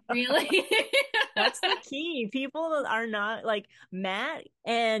 like, really? That's the key. People are not like Matt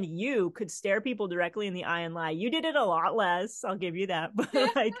and you could stare people directly in the eye and lie. You did it a lot less. I'll give you that. But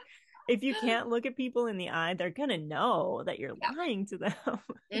like, if you can't look at people in the eye, they're going to know that you're lying to them.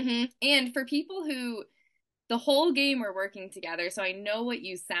 And for people who the whole game were working together, so I know what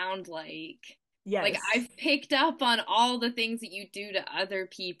you sound like. Yes. Like, I've picked up on all the things that you do to other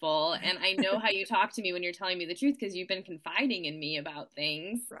people, and I know how you talk to me when you're telling me the truth because you've been confiding in me about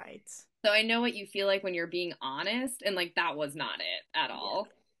things. Right. So I know what you feel like when you're being honest, and like, that was not it at all.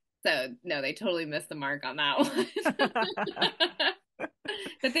 Yeah. So no, they totally missed the mark on that one.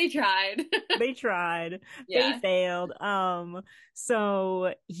 But they tried. They tried. Yeah. They failed.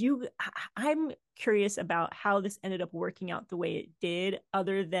 So I'm curious about how this ended up working out the way it did,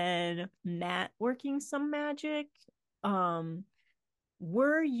 other than Matt working some magic.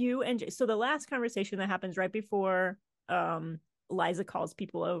 Were you and so the last conversation that happens right before Liza calls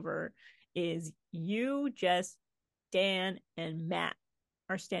people over is you, Jess, Dan, and Matt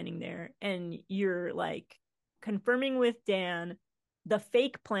are standing there, and you're like confirming with Dan the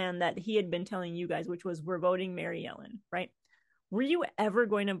fake plan that he had been telling you guys, which was we're voting Mary Ellen, right? Were you ever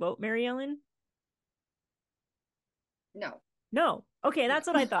going to vote Mary Ellen? No. Okay, that's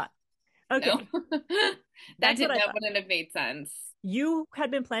what I thought. Okay. No. that wouldn't have made sense. You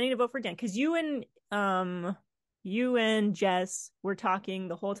had been planning to vote for Dan because you and Jess were talking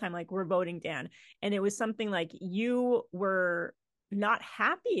the whole time like we're voting Dan, and it was something like you were not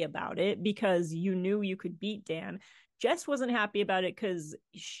happy about it because you knew you could beat Dan. Jess wasn't happy about it because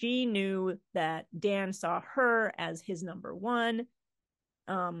she knew that Dan saw her as his number one.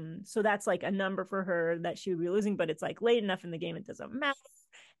 So that's like a number for her that she would be losing, but it's like late enough in the game, it doesn't matter.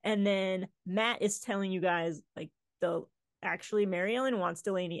 And then Matt is telling you guys like the actually Mary Ellen wants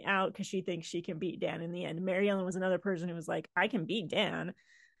Delaney out because she thinks she can beat Dan in the end. Mary Ellen was another person who was like, I can beat Dan.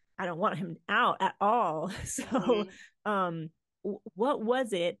 I don't want him out at all. So um what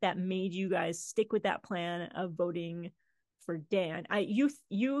was it that made you guys stick with that plan of voting for Dan?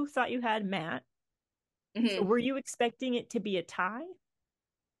 You thought you had Matt. So Mm-hmm. were you expecting it to be a tie?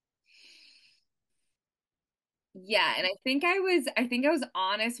 Yeah, and I think I was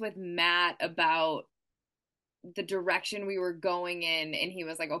honest with Matt about the direction we were going in, and he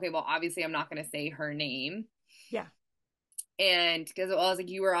was like, okay, well, obviously I'm not going to say her name. Yeah. And because I was like,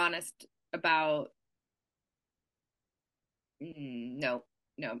 you were honest about, no,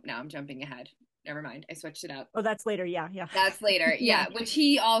 no, now I'm jumping ahead. Never mind. I switched it up. Oh, that's later. Yeah, yeah. That's later. Yeah. Yeah. Which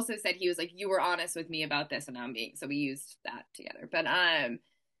he also said he was like, you were honest with me about this and I'm being, so we used that together. But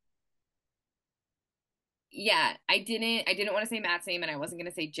yeah, I didn't want to say Matt's name and I wasn't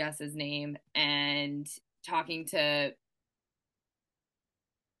gonna say Jess's name. And talking to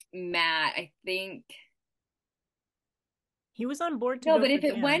Matt, I think He was on board to no, vote but for if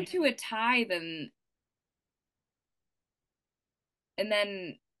it Dan. went to a tie, then and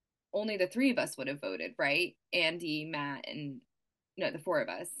then only the three of us would have voted, right? Andy, Matt, and no, the four of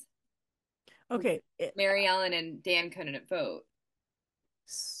us. Okay. Mary Ellen and Dan couldn't vote.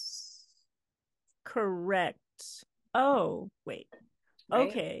 Correct. Oh, wait. Right?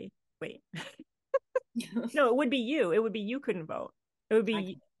 Okay. Wait. No, it would be you. It would be you couldn't vote. It would I be can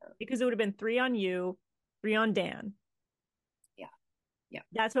vote. because it would have been 3 on you, 3 on Dan. Yeah. Yeah.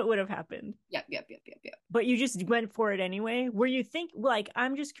 That's what would have happened. Yep. Yep. Yep. Yep. Yep. But you just went for it anyway. Were you think like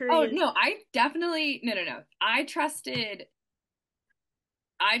I'm just Oh curious. no, I definitely no no no. I trusted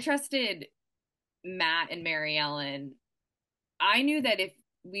Matt and Mary Ellen. I knew that if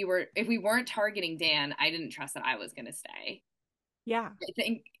we weren't targeting Dan, I didn't trust that I was gonna stay. Yeah. I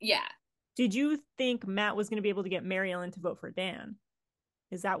think yeah. Did you think Matt was going to be able to get Mary Ellen to vote for Dan?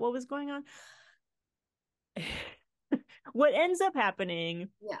 Is that what was going on? What ends up happening,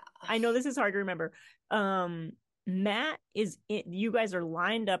 Yeah. I know this is hard to remember. Matt is in, you guys are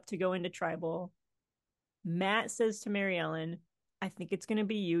lined up to go into tribal. Matt says to Mary Ellen, I think it's going to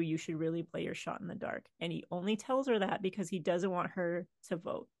be you. You should really play your shot in the dark. And he only tells her that because he doesn't want her to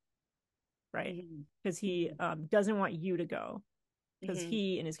vote, right? Mhm. Because he doesn't want you to go. Because Mhm.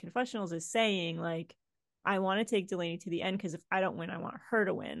 he, in his confessionals, is saying, like, I want to take Delaney to the end because if I don't win, I want her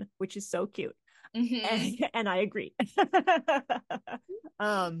to win, which is so cute. Mhm. And I agree.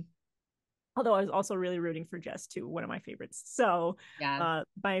 um, although I was also really rooting for Jess too, one of my favorites. So Yeah.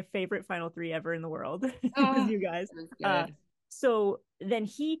 my favorite final three ever in the world was Oh, you guys. that was Uh, good. so then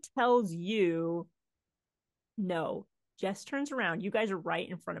he tells you no. Jess turns around. You guys are right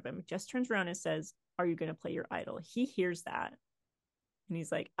in front of him. Jess turns around and says, are you going to play your idol? He hears that and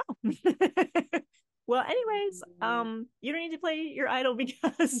he's like, oh. Well, anyways, you don't need to play your idol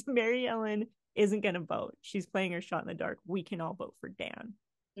because Mary Ellen isn't going to vote. She's playing her shot in the dark. We can all vote for Dan.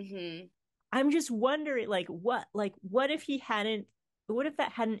 Mhm. I'm just wondering, what if he hadn't, what if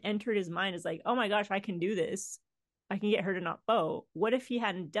that hadn't entered his mind as like, oh my gosh, I can do this. I can get her to not vote. What if he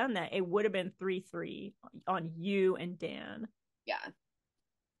hadn't done that? It would have been 3-3 on you and Dan. Yeah.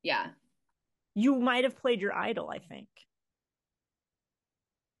 Yeah. You might have played your idol, I think.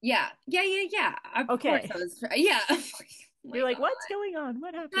 Yeah. Yeah. Yeah. Yeah. Of course Okay. I was. Yeah. Oh You're my like, God. what's going on?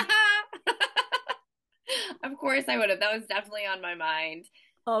 What happened? Of course I would have. That was definitely on my mind.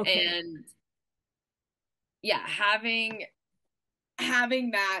 Okay. And yeah, having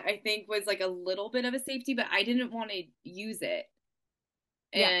that I think was like a little bit of a safety, but I didn't want to use it.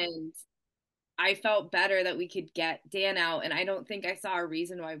 Yeah. And I felt better that we could get Dan out, and I don't think I saw a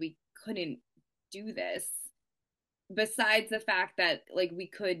reason why we couldn't do this. Besides the fact that like we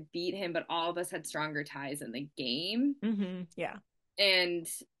could beat him, but all of us had stronger ties in the game. Yeah. And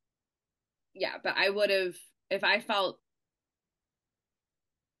yeah, but I would have if I felt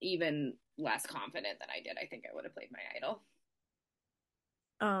even less confident than I did, I think I would have played my idol.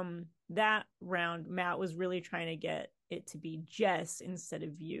 That round Matt was really trying to get it to be Jess instead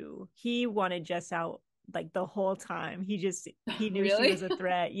of you. He wanted Jess out like the whole time. He knew she was Really? a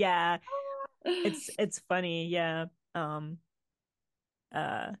threat. Yeah. It's funny. Yeah. Um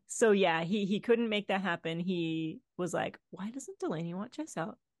so yeah, he couldn't make that happen. He was like, why doesn't Delaney want Jess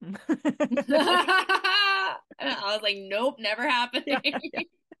out? I was like, nope, never Yeah, happening. yeah.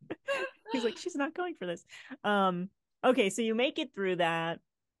 He's like, she's not going for this. Okay, so you make it through that.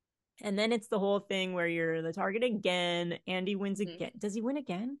 And then it's the whole thing where you're the target again. Andy wins again. Does he win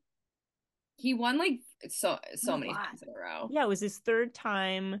again? He won like so A many lot. times in a row. Yeah, it was his third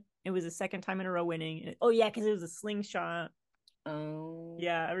time. It was his second time in a row winning. Oh yeah, because it was a slingshot. Oh.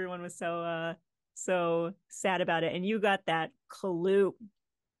 Yeah, everyone was so sad about it. And you got that clue.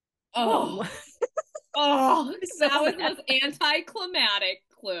 Oh. Oh, Oh, so that was the mad. most anticlimactic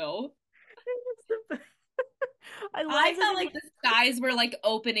clue. I I Liza felt didn't. like the skies were like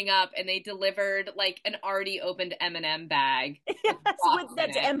opening up and they delivered like an already opened M&M bag Yes, with rocks in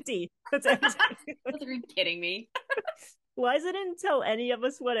that's it. empty. That's empty. Are you kidding me? Liza didn't tell any of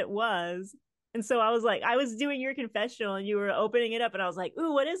us what it was. And so I was like, I was doing your confessional and you were opening it up and I was like,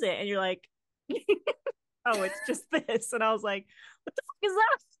 ooh, what is it? And you're like, oh, it's just this. And I was like, what the fuck is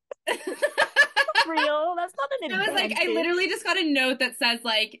that? Real? That's not an I was like, I advantage. literally just got a note that says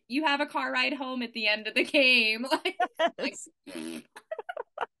like, you have a car ride home at the end of the game. Like Yes.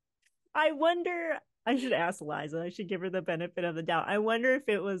 I wonder, I should ask Liza. I should give her the benefit of the doubt. I wonder if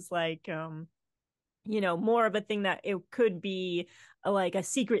it was like more of a thing that it could be like a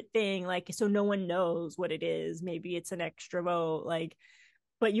secret thing, like so no one knows what it is. Maybe it's an extra vote, like,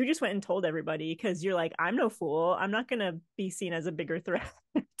 but you just went and told everybody because you're like, I'm no fool. I'm not gonna be seen as a bigger thret.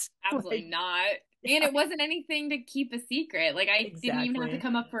 absolutely Like, not. And yeah, it wasn't anything to keep a secret. Like I didn't even have to exactly.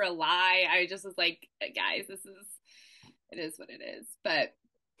 come up for a lie. I just was like, guys, it is what it is. But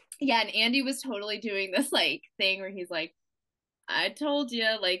yeah, and Andy was totally doing this like thing where he's like, I told you,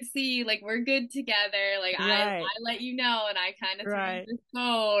 like, see, like we're good together. Like I Right, let you know, and I kind of threw you right. this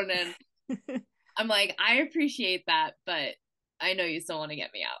phone, and I'm like, I appreciate that, but I know you still want to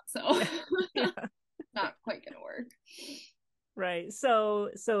get me out, so Yeah, yeah. not quite gonna work. Right. So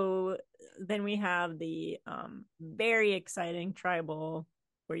then we have the very exciting tribal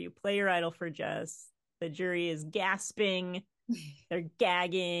where you play your idol for Jess. The jury is gasping, they're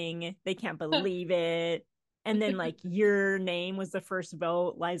gagging, they can't believe it. And then like your name was the first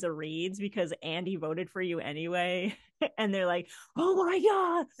vote, Liza reads, because Andy voted for you anyway. And they're like, oh my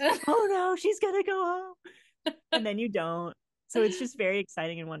God, oh no, she's gonna go home. And then you don't. So it's just very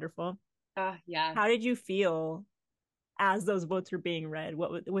exciting and wonderful. Yeah. How did you feel as those votes were being read?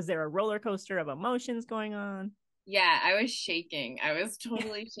 What was there a roller coaster of emotions going on? Yeah, I was shaking. I was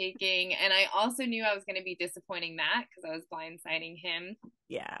totally shaking. And I also knew I was going to be disappointing Matt because I was blindsiding him,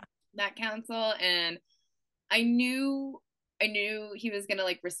 Yeah. that council. And I knew he was gonna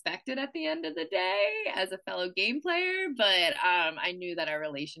like respect it at the end of the day as a fellow game player, but I knew that our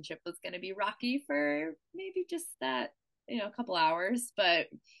relationship was gonna be rocky for maybe just that, a couple hours. But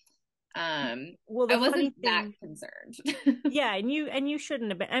Well, I the funny wasn't that thing, concerned. yeah, and you shouldn't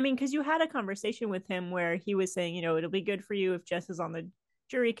have been. I mean, because you had a conversation with him where he was saying, it'll be good for you if Jess is on the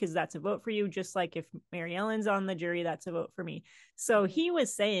jury because that's a vote for you, just like if Mary Ellen's on the jury, that's a vote for me. So he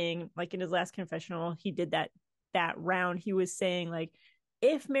was saying, like in his last confessional, he did that round. He was saying like,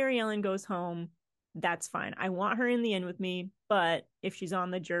 if Mary Ellen goes home, that's fine. I want her in the end with me, but if she's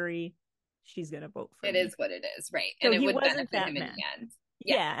on the jury, she's gonna vote for It me. is what it is, right? So And it he would wasn't benefit that him in mad. the end.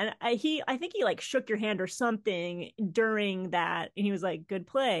 Yeah. Yeah, and I think he like shook your hand or something during that, and he was like, "Good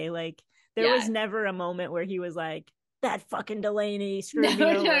play." Like there Yeah. was never a moment where he was like, "That fucking Delaney screwed me No,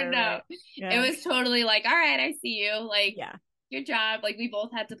 over." no. Like, It yeah, was totally like, all right, I see you. Like, yeah, good job. Like, we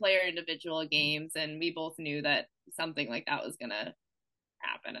both had to play our individual games, and we both knew that something like that was gonna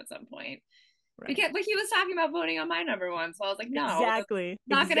happen at some point. right. Because, like, he was talking about voting on my number one, so I was like, no, that's Exactly,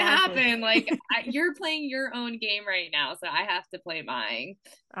 not gonna exactly. happen. Like, you're playing your own game right now, so I have to play mine.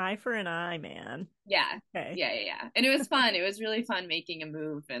 Eye for an eye, man. Yeah, Okay. yeah. And it was fun. It was really fun making a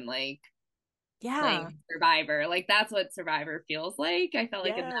move and like Yeah. playing Survivor. Like that's what Survivor feels like. I felt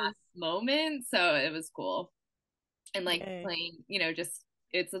like in that Yes. moment. So it was cool. And like Yay. playing, just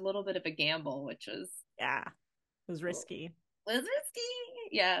it's a little bit of a gamble, which was Yeah. It was risky. risky.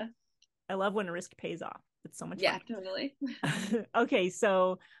 Yeah. I love when a risk pays off. It's so much Yeah, fun. totally. Okay,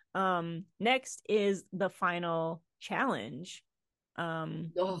 so next is the final challenge.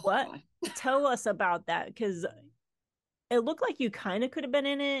 Oh What God. tell us about that? Because it looked like you kind of could have been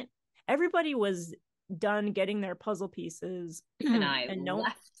in it. Everybody was done getting their puzzle pieces, And I and no,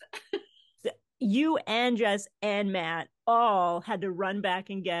 left. you and Jess and Matt all had to run back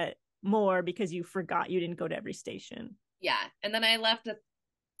and get more because you forgot you didn't go to every station. Yeah. And then I left a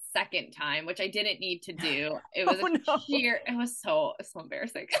second time, which I didn't need to do. It was Oh no. it was so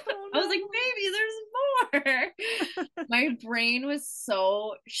embarrassing. Oh I was like, maybe there's more. My brain was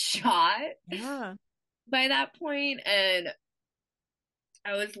so shot Yeah. by that point, and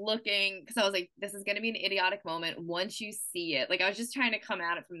I was looking because I was like, this is going to be an idiotic moment once you see it. Like, I was just trying to come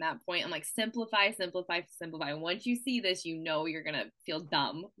at it from that point. I'm like, simplify. Once you see this, you're going to feel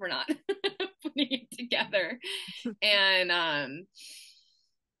dumb for not putting it together. And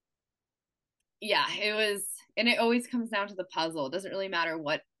yeah, it was, and it always comes down to the puzzle. It doesn't really matter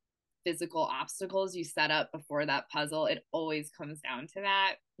what physical obstacles you set up before that puzzle. It always comes down to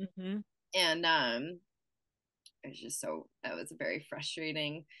that. Mm-hmm. And it was just so, that was a very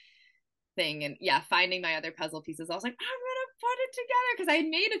frustrating thing. And yeah, finding my other puzzle pieces, I was like, I'm gonna put it together because I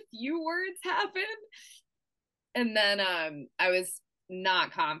made a few words happen. And then I was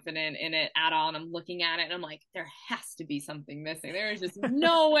not confident in it at all. And I'm looking at it and I'm like, there has to be something missing. There is just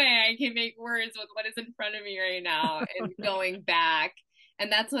no way I can make words with what is in front of me right now. And going back.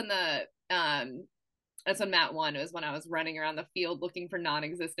 And that's when Matt won. It was when I was running around the field looking for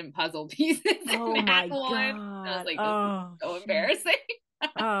non-existent puzzle pieces. Oh And Matt my won. And I was God. like, this Oh, is so shit. embarrassing.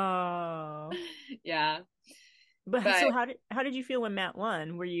 Oh. Yeah. But But so how did you feel when Matt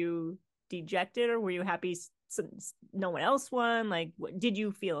won? Were you dejected or were you happy no one else won? Like, did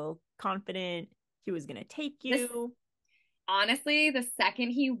you feel confident he was gonna take this, you? honestly, the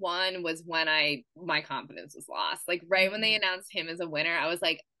second he won was when my confidence was lost. Like right when they Mhm. announced him as a winner, I was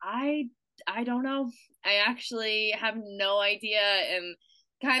like, I don't know. I actually have no idea. And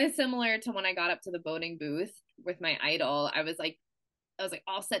kind of similar to when I got up to the voting booth with my idol, I was like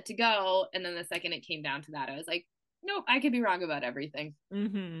all set to go. And then the second it came down to that, I was like, nope, I could be wrong about everything.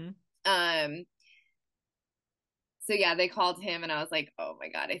 Mm-hmm. Um, so yeah, they called him and I was like, oh my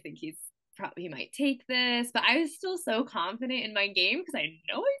God, I think he might take this. But I was still so confident in my game because I had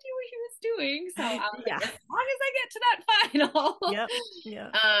no idea what he was doing. So I was Yeah. like, as long as I get to that final. Yep.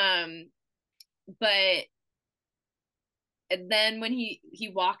 Yeah. But and then when he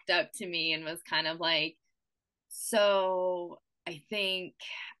walked up to me and was kind of like, so I think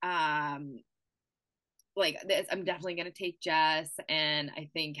like this, I'm definitely gonna take Jess, and I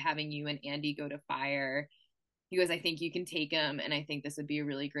think having you and Andy go to fire. He goes, I think you can take him, and I think this would be a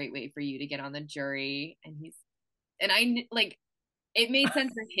really great way for you to get on the jury. And I like, it made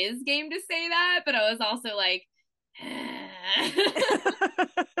sense for his game to say that, but I was also like,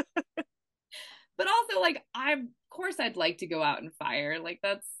 but also like, of course I'd like to go out and fire. Like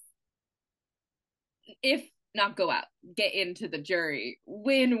that's, if not go out, get into the jury,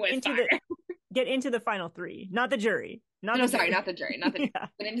 win with into the fire. Get into the final three, not the jury, not No, the sorry, jury. not the jury, not the jury. Yeah.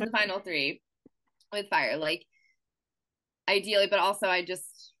 Get into the final three with fire. Like ideally, but also I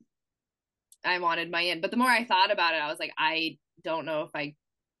wanted my in. But the more I thought about it, I was like, I don't know if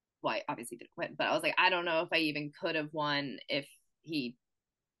well, I obviously didn't win, but I was like, I don't know if I even could have won if he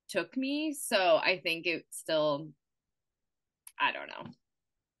took me. So I think it still, I don't know.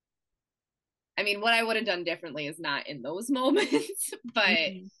 I mean, what I would have done differently is not in those moments, but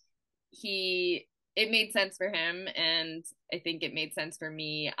Mm-hmm. it made sense for him. And I think it made sense for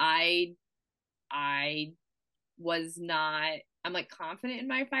me. I was not, I'm like confident in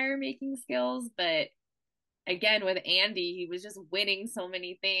my fire making skills, but again with Andy, he was just winning so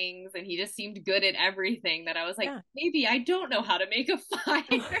many things and he just seemed good at everything that I was like, Yeah. maybe I don't know how to make a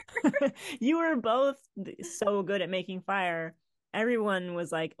fire. You were both so good at making fire. Everyone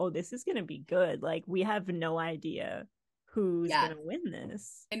was like, "Oh, this is gonna be good." Like we have no idea who's Yeah. gonna win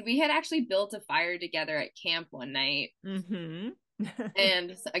this. And we had actually built a fire together at camp one night. Mm-hmm.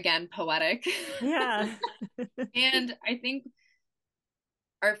 And again, poetic. Yeah. And I think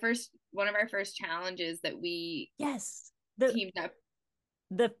one of our first challenges that we Yes. teamed up,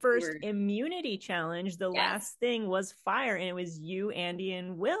 The we first were, immunity challenge, the yes, last thing was fire, and it was you, Andy,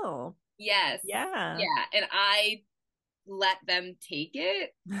 and Will. yes, Yeah. yeah. And I let them take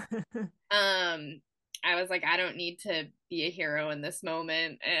it. I was like, I don't need to be a hero in this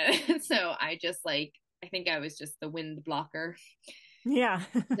moment. And so I just like, I think I was just the wind blocker Yeah.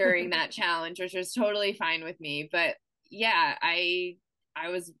 during that challenge, which was totally fine with me. But yeah, I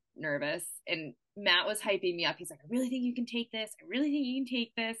was nervous and Matt was hyping me up. He's like, I really think you can take this. I really think you can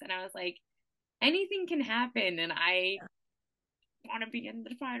take this. And I was like, anything can happen. And I want to be in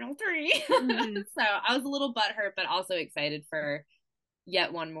the final three. Mhm. So I was a little butthurt, but also excited for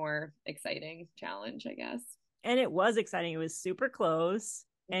yet one more exciting challenge, I guess. And it was exciting. It was super close,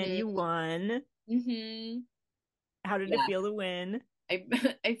 and you Mm-hmm. won. Mm-hmm. How did it Yeah, feel to win? I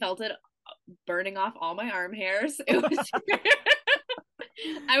I felt it burning off all my arm hairs. It was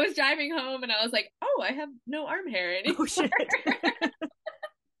I was driving home and I was like, oh, I have no arm hair Oh anymore. shit.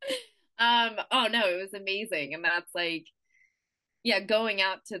 Oh no, it was amazing. And that's like, yeah, going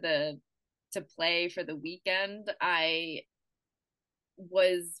out to play for the weekend, I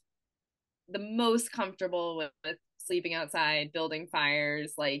was the most comfortable with sleeping outside, building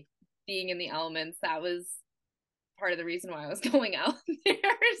fires, like being in the elements. That was part of the reason why I was going out there.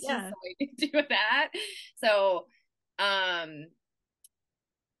 It's just Yeah. so I could do that. So, um,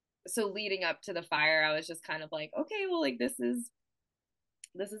 so leading up to the fire, I was just kind of like, okay, well, like this is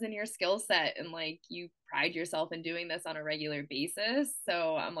this isn't your skill set, and like you pride yourself in doing this on a regular basis.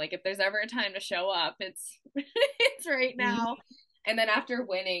 So I'm like, if there's ever a time to show up, it's it's right now. And then after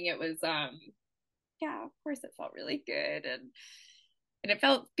winning, it was yeah, of course it felt really good, and it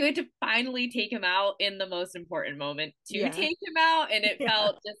felt good to finally take him out in the most important moment to take him out, and it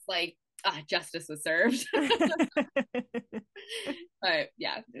felt just like justice was served. But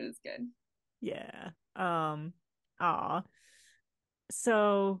yeah, it was good. Yeah. Aw.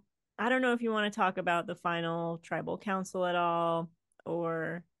 So I don't know if you want to talk about the final tribal council at all,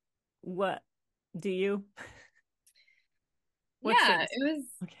 or what do you? Yeah, it was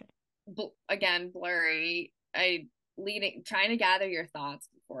okay. Again blurry. I leading trying to gather your thoughts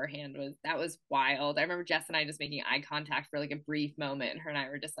beforehand was wild. I remember Jess and I just making eye contact for like a brief moment, and her and I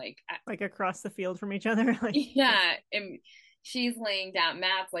were just like across the field from each other. Like, yeah, and she's laying down,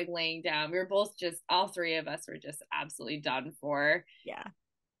 Matt's like laying down. We were both just, all three of us were just absolutely done for. Yeah.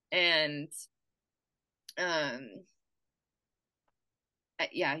 And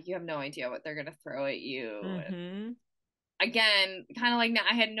yeah, you have no idea what they're gonna throw at you. Mm-hmm. Again, kind of like now,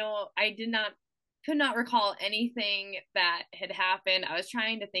 could not recall anything that had happened. I was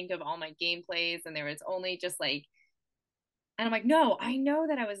trying to think of all my gameplays, and there was only just like, and I'm like, no, I know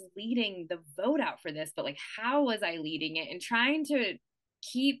that I was leading the vote out for this, but like, how was I leading it? And trying to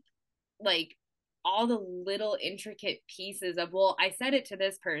keep like all the little intricate pieces of, well, I said it to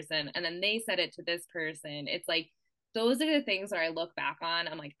this person and then they said it to this person. It's like, those are the things that I look back on.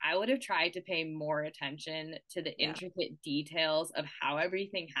 I'm like, I would have tried to pay more attention to the intricate details of how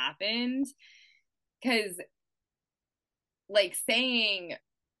everything happened. Because, like, saying,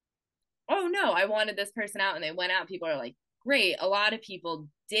 oh no, I wanted this person out and they went out, people are like, great. A lot of people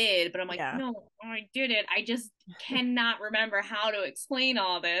did, but I'm like, no, I didn't. I just cannot remember how to explain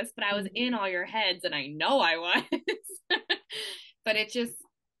all this, but I was in all your heads and I know I was. But it just,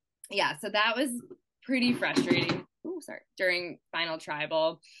 yeah, so that was pretty frustrating. Oh, sorry. During Final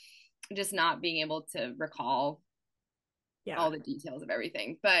Tribal, just not being able to recall all the details of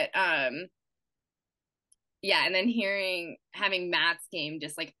everything. But yeah, and then having Matt's game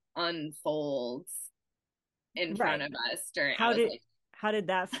just like unfolds in front of us during, how did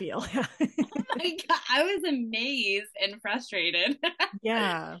that feel? Oh my God, I was amazed and frustrated.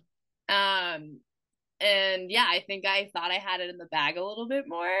 Yeah. And yeah, I think I thought I had it in the bag a little bit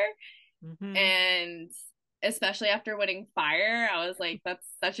more. Mm-hmm. And especially after winning Fire, I was like, that's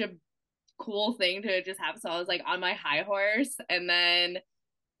such a cool thing to just have. So I was like on my high horse, and then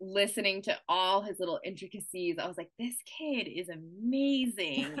listening to all his little intricacies, I was like, this kid is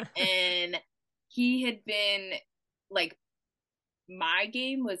amazing. And he had been like, my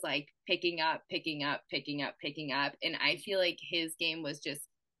game was like picking up. And I feel like his game was just,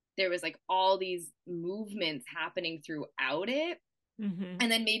 there was like all these movements happening throughout it. Mm-hmm.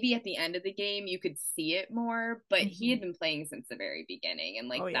 And then maybe at the end of the game, you could see it more, but he had been playing since the very beginning. And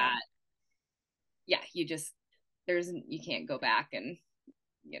like you can't go back and,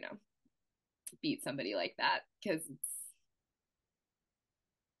 beat somebody like that, because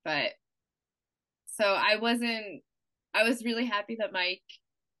but so I was really happy that Mike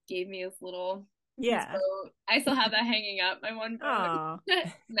gave me his little his vote. I still have that hanging up, my one vote.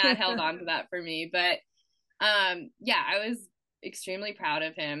 Matt held on to that for me, but yeah, I was extremely proud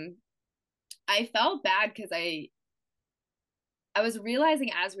of him. I felt bad because I was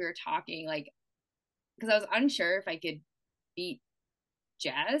realizing as we were talking, like, because I was unsure if I could beat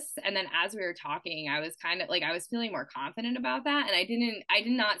Jess, and then as we were talking, I was kind of like, I was feeling more confident about that, and I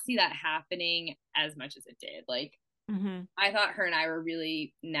did not see that happening as much as it did. Like, I thought her and I were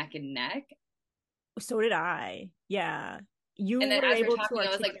really neck and neck. So did I. Yeah, you and then were as able we're talking, to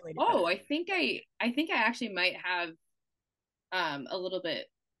I was like, oh, I think I actually might have a little bit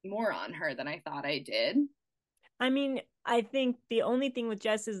more on her than I thought I did. I mean, I think the only thing with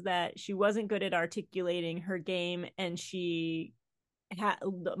Jess is that she wasn't good at articulating her game, and she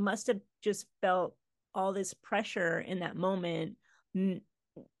must have just felt all this pressure in that moment.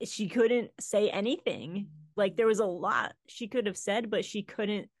 She couldn't say anything. Like, there was a lot she could have said, but she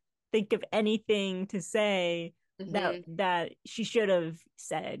couldn't think of anything to say that she should have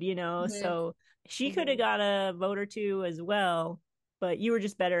said, so she could have got a vote or two as well, but you were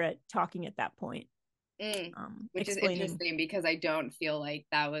just better at talking at that point. Which is interesting, because I don't feel like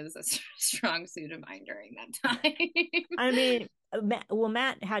that was a strong suit of mine during that time. I mean,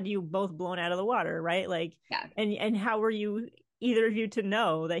 Matt had you both blown out of the water, right? Like, yeah. And how were you, either of you, to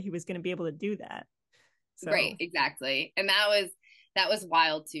know that he was going to be able to do that? So. Right, exactly. And that was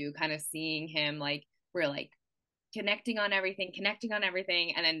wild too, kind of seeing him, like, we're like connecting on everything,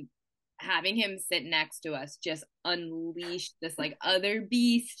 and then having him sit next to us just unleashed this like other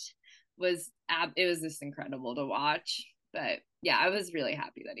beast it was just incredible to watch. But yeah, I was really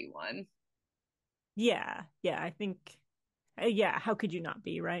happy that he won. Yeah, yeah, I think, yeah, how could you not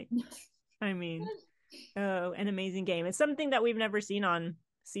be, right? I mean, oh, an amazing game. It's something that we've never seen on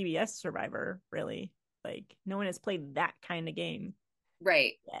CBS Survivor, really. Like, no one has played that kind of game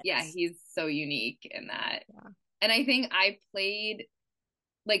Right. yet. Yeah, he's so unique in that. Yeah. And I think I played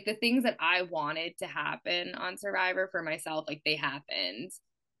like the things that I wanted to happen on Survivor for myself, like they happened.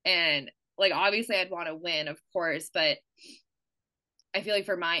 And like obviously I'd want to win, of course, but I feel like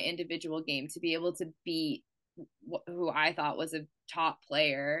for my individual game to be able to beat who I thought was a top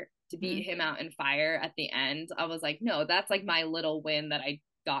player, to beat him out in fire at the end, I was like, no, that's like my little win that I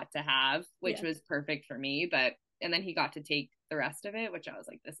got to have, which was perfect for me. But and then he got to take the rest of it, which I was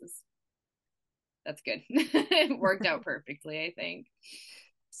like, that's good. It worked out perfectly, I think.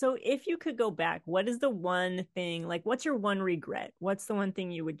 So if you could go back, what is the one thing, like what's your one regret? What's the one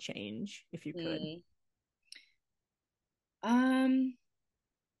thing you would change if you could? Um,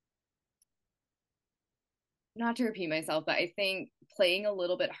 not to repeat myself, but I think playing a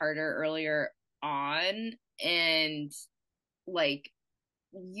little bit harder earlier on and like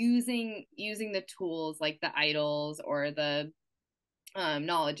using the tools like the idols or the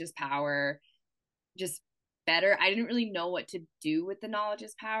knowledge is power just better. I didn't really know what to do with the knowledge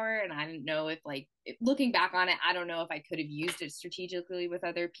is power, and I didn't know if like looking back on it, I don't know if I could have used it strategically with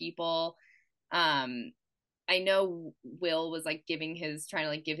other people. I know Will was like trying to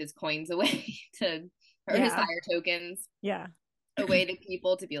like give his coins away to or his fire tokens away to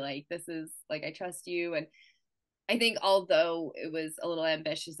people to be like, this is like I trust you. And I think although it was a little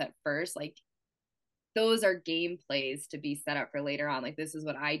ambitious at first, like those are game plays to be set up for later on. Like this is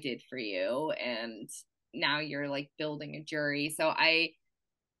what I did for you, and now you're like building a jury. So I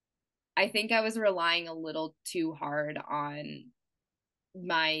think I was relying a little too hard on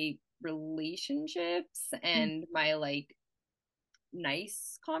my relationships and my like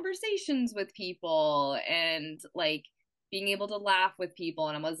nice conversations with people and like being able to laugh with people,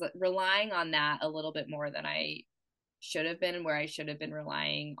 and I was relying on that a little bit more than I should have been, where I should have been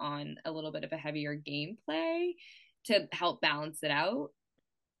relying on a little bit of a heavier gameplay to help balance it out.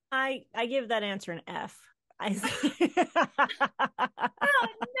 I give that answer an F. Oh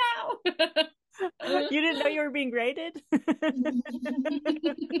no. You didn't know you were being graded?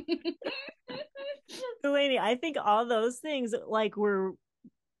 Delaney, I think all those things like were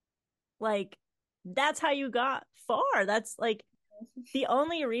like that's how you got far. That's like the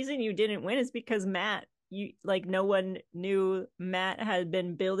only reason you didn't win is because Matt, you like no one knew Matt had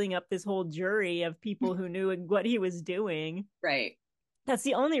been building up this whole jury of people who knew what he was doing. Right. That's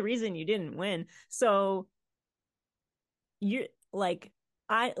the only reason you didn't win. So you like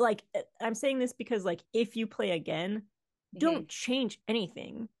I'm saying this because like if you play again, don't change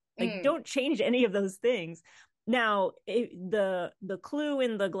anything. Like don't change any of those things. Now, the clue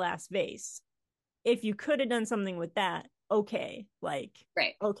in the glass vase, if you could have done something with that, okay, like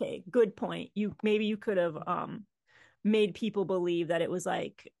right, okay, good point. Maybe you could have made people believe that it was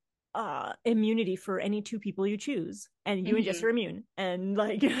like immunity for any two people you choose, and you and Jess are immune, and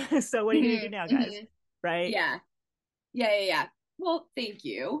like so what are you gonna do now, guys? Right? Yeah. Well, thank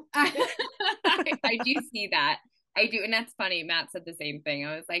you. I do see that. I do, and that's funny. Matt said the same thing.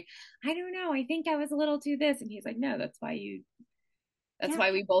 I was like, I don't know. I think I was a little too this, and he's like, no, that's why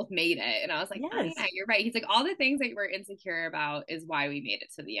we both made it. And I was like, oh yeah, you're right. He's like, all the things that you were insecure about is why we made it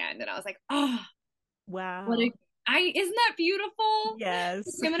to the end. And I was like, oh wow, isn't that beautiful?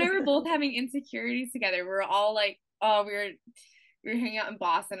 Yes. Him and I were both having insecurities together. We were all like, oh, we were hanging out in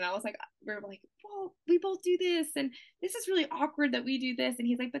Boston, and I was like, we were like, well, we both do this, and this is really awkward that we do this. And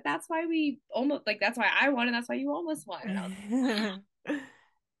he's like, but that's why we almost like that's why I won, and that's why you almost won. And I was like,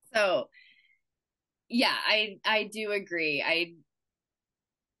 so yeah, I do agree.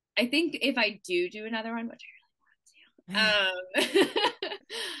 I think if I do another one, which I really want to,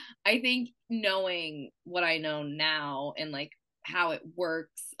 I think knowing what I know now and like how it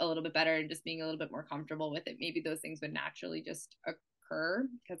works a little bit better and just being a little bit more comfortable with it, maybe those things would naturally just occur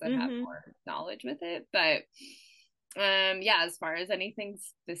because I'd have more knowledge with it. But yeah, as far as anything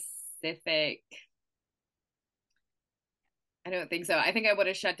specific, I don't think so. I think I would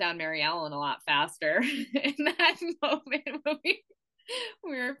have shut down Mary Ellen a lot faster in that moment when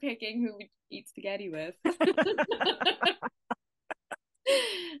we were picking who we eat spaghetti with.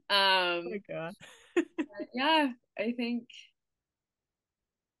 Oh my God. Yeah, I think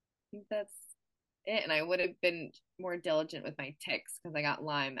that's it, and I would have been more diligent with my ticks because I got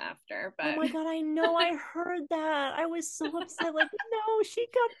Lyme after. Oh But my God, I know. I heard that. I was so upset. Like, no, she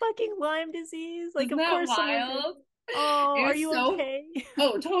got fucking Lyme disease. Like, isn't of that course someone did. wild? Oh, It are was you so okay?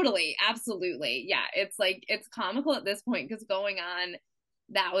 Oh, totally. Absolutely. Yeah. It's like it's comical at this point because going on,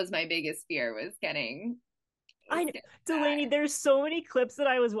 that was my biggest fear was I know. getting Delaney, that. there's so many clips that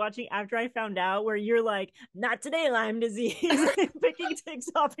I was watching after I found out where you're like, not today, Lyme disease, picking ticks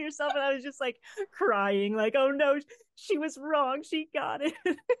off yourself. And I was just like crying, like, oh no, she was wrong. She got it.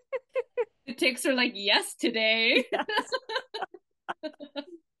 The ticks are like, yes, today. Yes.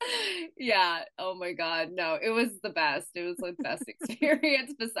 Yeah. Oh my God. No, it was the best. It was the best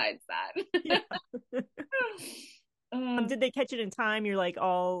experience besides Yeah. that. Uh, Did they catch it in time? You're like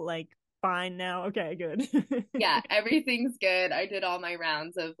all like fine now. Okay, good. yeah, everything's good. I did all my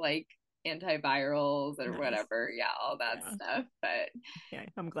rounds of like antivirals or Nice. whatever. Yeah, all that Yeah. stuff. But Okay.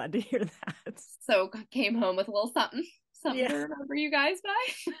 I'm glad to hear that. so came home with a little something Yeah. to remember you guys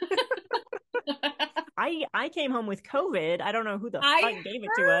by. I came home with COVID. I don't know who the fuck I gave it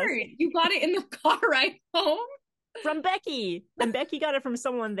to us. heard you got it in the car ride home. From Becky. And Becky got it from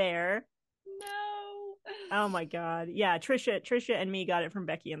someone there. No. Oh my God. Yeah, Trisha and me got it from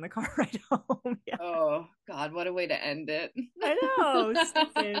Becky in the car ride home. Yeah. Oh God, what a way to end it. I know.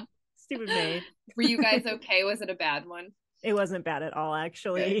 Stupid. Stupid Maine. Were you guys okay? Was it a bad one? It wasn't bad at all,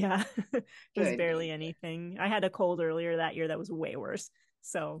 actually. Good. Yeah. It was Good. barely anything. I had a cold earlier that year that was way worse.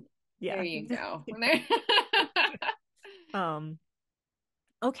 So There yeah. you go. um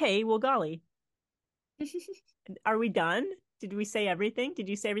okay, well golly. Are we done? Did we say everything? Did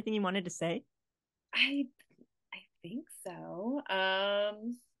you say everything you wanted to say? I I think so.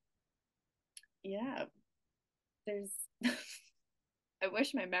 Yeah. There's I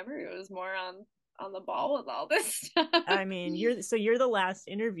wish my memory was more on the ball with all this stuff. I mean, you're the last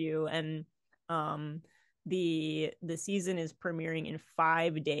interview, and um the season is premiering in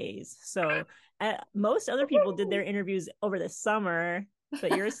 5 days. So most other people did their interviews over the summer,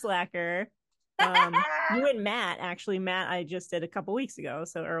 but you're a slacker. You and Matt, actually, Matt, I just did a couple weeks ago,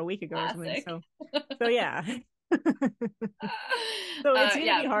 so or a week ago or something. Classic. So yeah. So it's gonna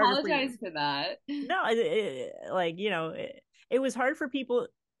Yeah, be harder for apologize you. for that. No, like it was hard for people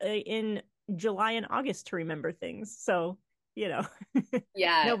in July and August to remember things. So you know,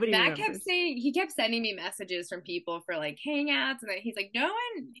 Yeah, nobody Matt kept remembers. saying he kept sending me messages from people for like hangouts, and then he's like, no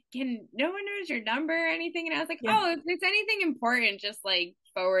one knows your number or anything. And I was like, Yeah. oh, if there's anything important, just like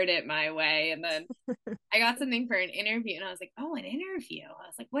forward it my way. And then I got something for an interview, and I was like, oh, an interview. I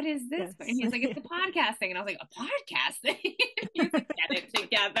was like, what is this? And Yes. he's like, it's a podcast thing. And I was like, a podcast thing? He's like, get it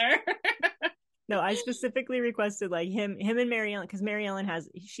together. No, I specifically requested like him and Mary Ellen, because Mary Ellen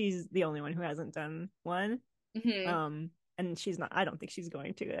she's the only one who hasn't done one. Mm-hmm. And she's not, I don't think she's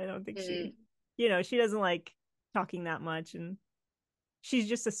going to. I don't think Mm-hmm. she doesn't like talking that much, and she's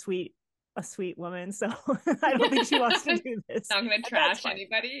just a sweet woman. So I don't think she wants to do this. Not gonna trash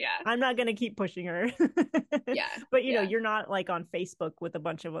anybody. Yeah. I'm not gonna keep pushing her. Yeah. But Yeah. you're not like on Facebook with a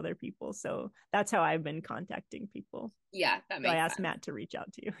bunch of other people. So that's how I've been contacting people. Yeah, that So makes I asked sense. Matt to reach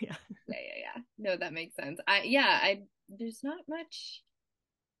out to you. Yeah. Yeah. No, that makes sense. There's not much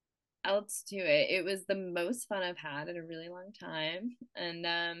else to it. It was the most fun I've had in a really long time. And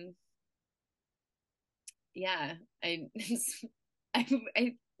yeah, I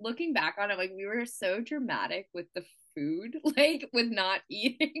I looking back on it, like we were so dramatic with the food, like with not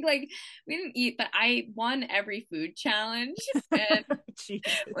eating. Like we didn't eat, but I won every food challenge. And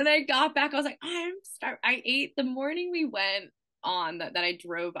when I got back, I was like, I'm starved. I ate the morning we went on that I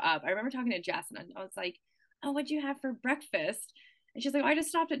drove up. I remember talking to Jess, and I was like, oh, what'd you have for breakfast? And she's like, oh, I just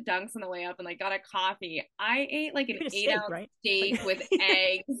stopped at Dunk's on the way up and like got a coffee. I ate like an You had a 8 steak, ounce right? steak with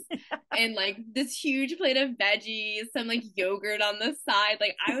eggs and like this huge plate of veggies, some like yogurt on the side.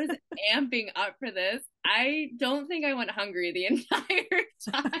 Like I was amping up for this. I don't think I went hungry the entire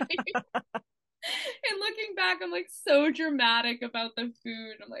time. And looking back, I'm like so dramatic about the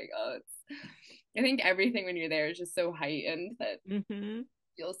food. I'm like, oh, I think everything when you're there is just so heightened that Mm-hmm.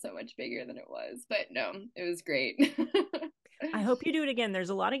 feels so much bigger than it was. But no, it was great. I hope you do it again.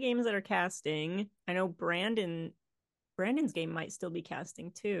 There's a lot of games that are casting. I know Brandon's game might still be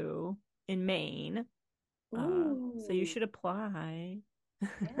casting too in Maine. So you should apply.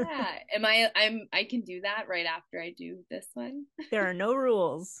 Yeah. I can do that right after I do this one. There are no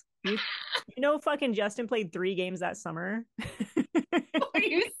rules. You fucking Justin played 3 games that summer. Are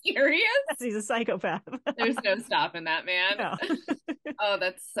you serious? He's a psychopath. There's no stopping that, man. No. Oh,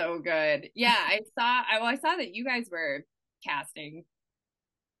 that's so good. Yeah, I saw that you guys were casting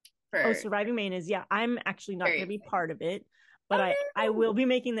for Surviving Maine is, yeah, I'm actually not going to be part of it, but Oh, I no. will be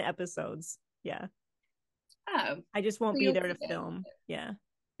making the episodes. Yeah. Oh, I just won't so be you'll there to see it. film. Yeah.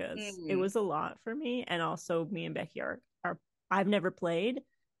 Because it Mm. was a lot for me. And also me and Becky are I've never played,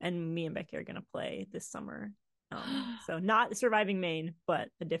 and me and Becky are gonna play this summer. So not Surviving Maine, but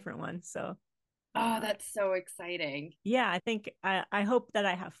a different one. So Oh, uh that's so exciting. yeah, I think I hope that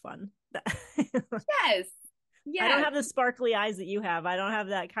I have fun. Yes. I don't Yes. have the sparkly eyes that you have. I don't have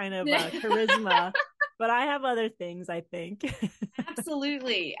that kind of charisma, but I have other things, I think.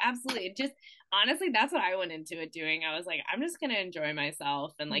 Absolutely. Absolutely. Just honestly, that's what I went into it doing. I was like, I'm just going to enjoy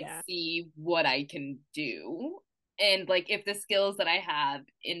myself and like Yeah. see what I can do. And like if the skills that I have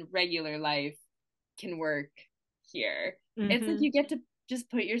in regular life can work here, it's like Hmm. you get to just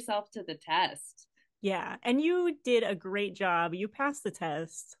put yourself to the test. Yeah. And you did a great job. You passed the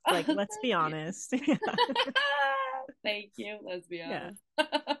test. Like, Oh, let's be thank you. honest. Thank you. Let's be Yeah.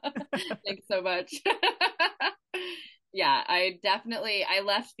 honest. Thanks so much. Yeah, I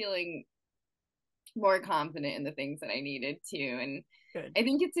left feeling more confident in the things that I needed to. And Good. I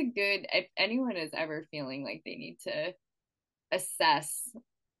think it's a good, if anyone is ever feeling like they need to assess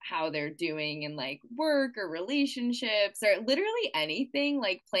how they're doing in like work or relationships or literally anything,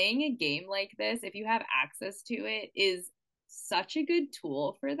 like playing a game like this, if you have access to it, is such a good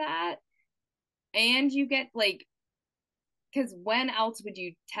tool for that. And you get like, because when else would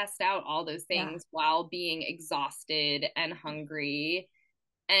you test out all those Yeah. things while being exhausted and hungry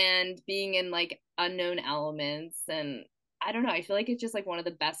and being in like unknown elements? And I don't know, I feel like it's just like one of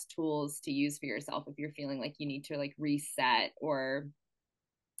the best tools to use for yourself if you're feeling like you need to like reset or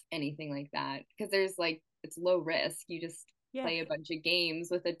anything like that, because there's like it's low risk. You just Yeah. play a bunch of games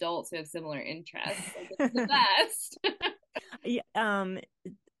with adults who have similar interests. Like it's the best. Yeah,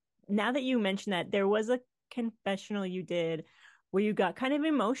 now that you mentioned that, there was a confessional you did where you got kind of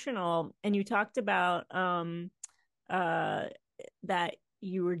emotional, and you talked about uh that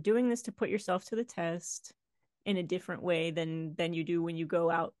you were doing this to put yourself to the test in a different way than you do when you go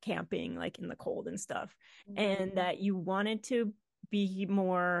out camping, like in the cold and stuff, and that you wanted to be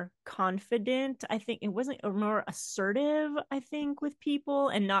more confident. I think it wasn't, or more assertive, I think, with people,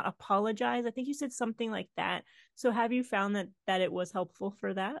 and not apologize. I think you said something like that. So have you found that it was helpful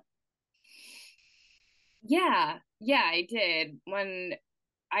for that? Yeah, yeah, I did. When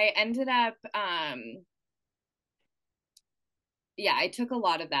I ended up yeah, I took a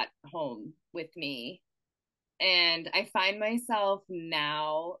lot of that home with me. And I find myself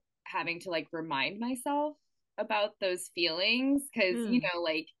now having to like remind myself about those feelings because, you Mm, know,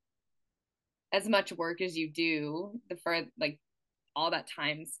 like as much work as you do, the for like all that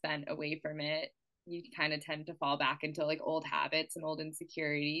time spent away from it, you kind of tend to fall back into like old habits and old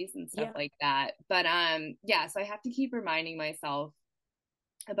insecurities and stuff yeah. like that. But yeah, so I have to keep reminding myself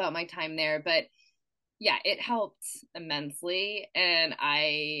about my time there. But yeah, it helped immensely. And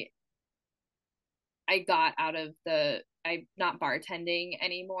I got out of I'm not bartending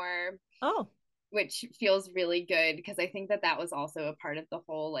anymore, Oh. which feels really good because I think that that was also a part of the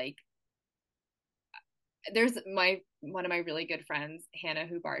whole like there's my one of my really good friends, Hannah,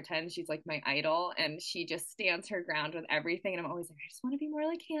 who bartends. She's like my idol, and she just stands her ground with everything. And I'm always like, I just want to be more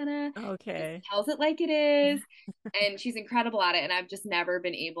like Hannah. She just Okay. tells it like it is, and she's incredible at it. And I've just never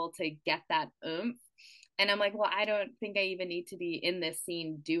been able to get that oomph. And I'm like, well, I don't think I even need to be in this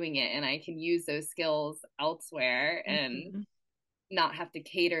scene doing it, and I can use those skills elsewhere and Mhm. not have to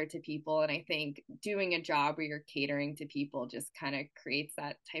cater to people. And I think doing a job where you're catering to people just kind of creates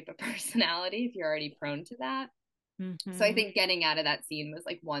that type of personality if you're already prone to that. So I Mhm. think getting out of that scene was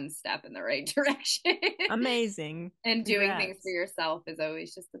like one step in the right direction. Amazing. And doing things for Congrats. yourself is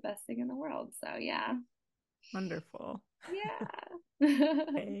always just the best thing in the world. So yeah. Wonderful. Yeah.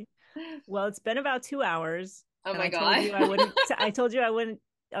 Okay. Well, it's been about 2 hours, Oh and my I told God. you I wouldn't. I told you I wouldn't.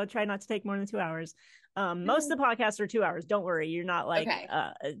 I'll try not to take more than 2 hours. Most of the podcasts are 2 hours. Don't worry, you're not like Okay.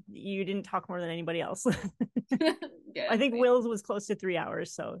 you didn't talk more than anybody else. I Good. think Will's was close to 3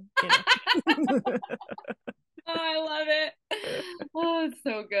 hours, so you know. Oh, I love it. Oh, it's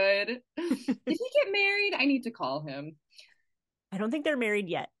so good. Did he get married? I need to call him. I don't think they're married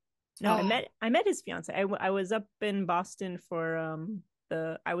yet. No, I Oh, met his fiance. I was up in Boston for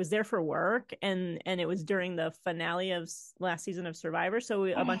I was there for work, and it was during the finale of last season of Survivor. So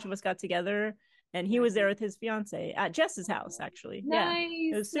a bunch oh, of us got together, and he was there nice. with his fiance at Jess's house. Actually, yeah, it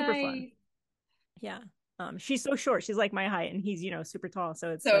Nice, was super fun. nice. Yeah, she's so short. She's like my height, and he's super tall.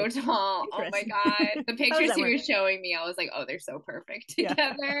 So it's So like tall. Oh my interesting. God. The How does pictures that he work? was showing me, I was like, oh, they're so perfect Yeah,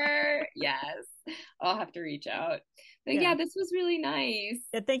 together. Yes. I'll have to reach out. But yeah. yeah, this was really nice.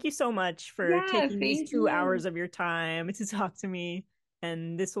 Yeah, thank you so much for Yeah, taking these thank 2 hours you. of your time to talk to me.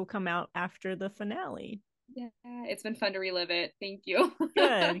 And this will come out after the finale. Yeah, it's been fun to relive it. Thank you.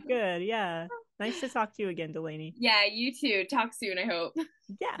 Good, good. Yeah. Nice to talk to you again, Delaney. Yeah, you too. Talk soon, I hope.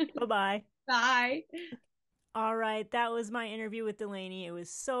 Yeah. Bye-bye. Bye. All right, that was my interview with Delaney. It was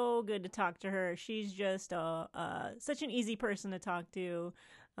so good to talk to her. She's just such an easy person to talk to,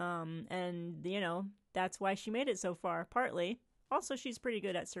 and that's why she made it so far. Partly, also she's pretty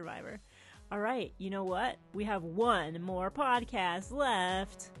good at Survivor. All right, you know what? We have one more podcast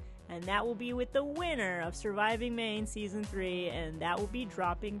left, and that will be with the winner of Surviving Maine Season 3, and that will be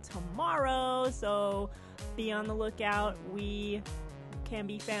dropping tomorrow. So be on the lookout. We can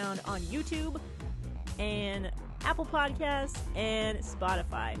be found on YouTube and Apple Podcasts and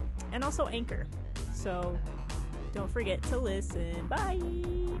Spotify, and also Anchor. So don't forget to listen. Bye.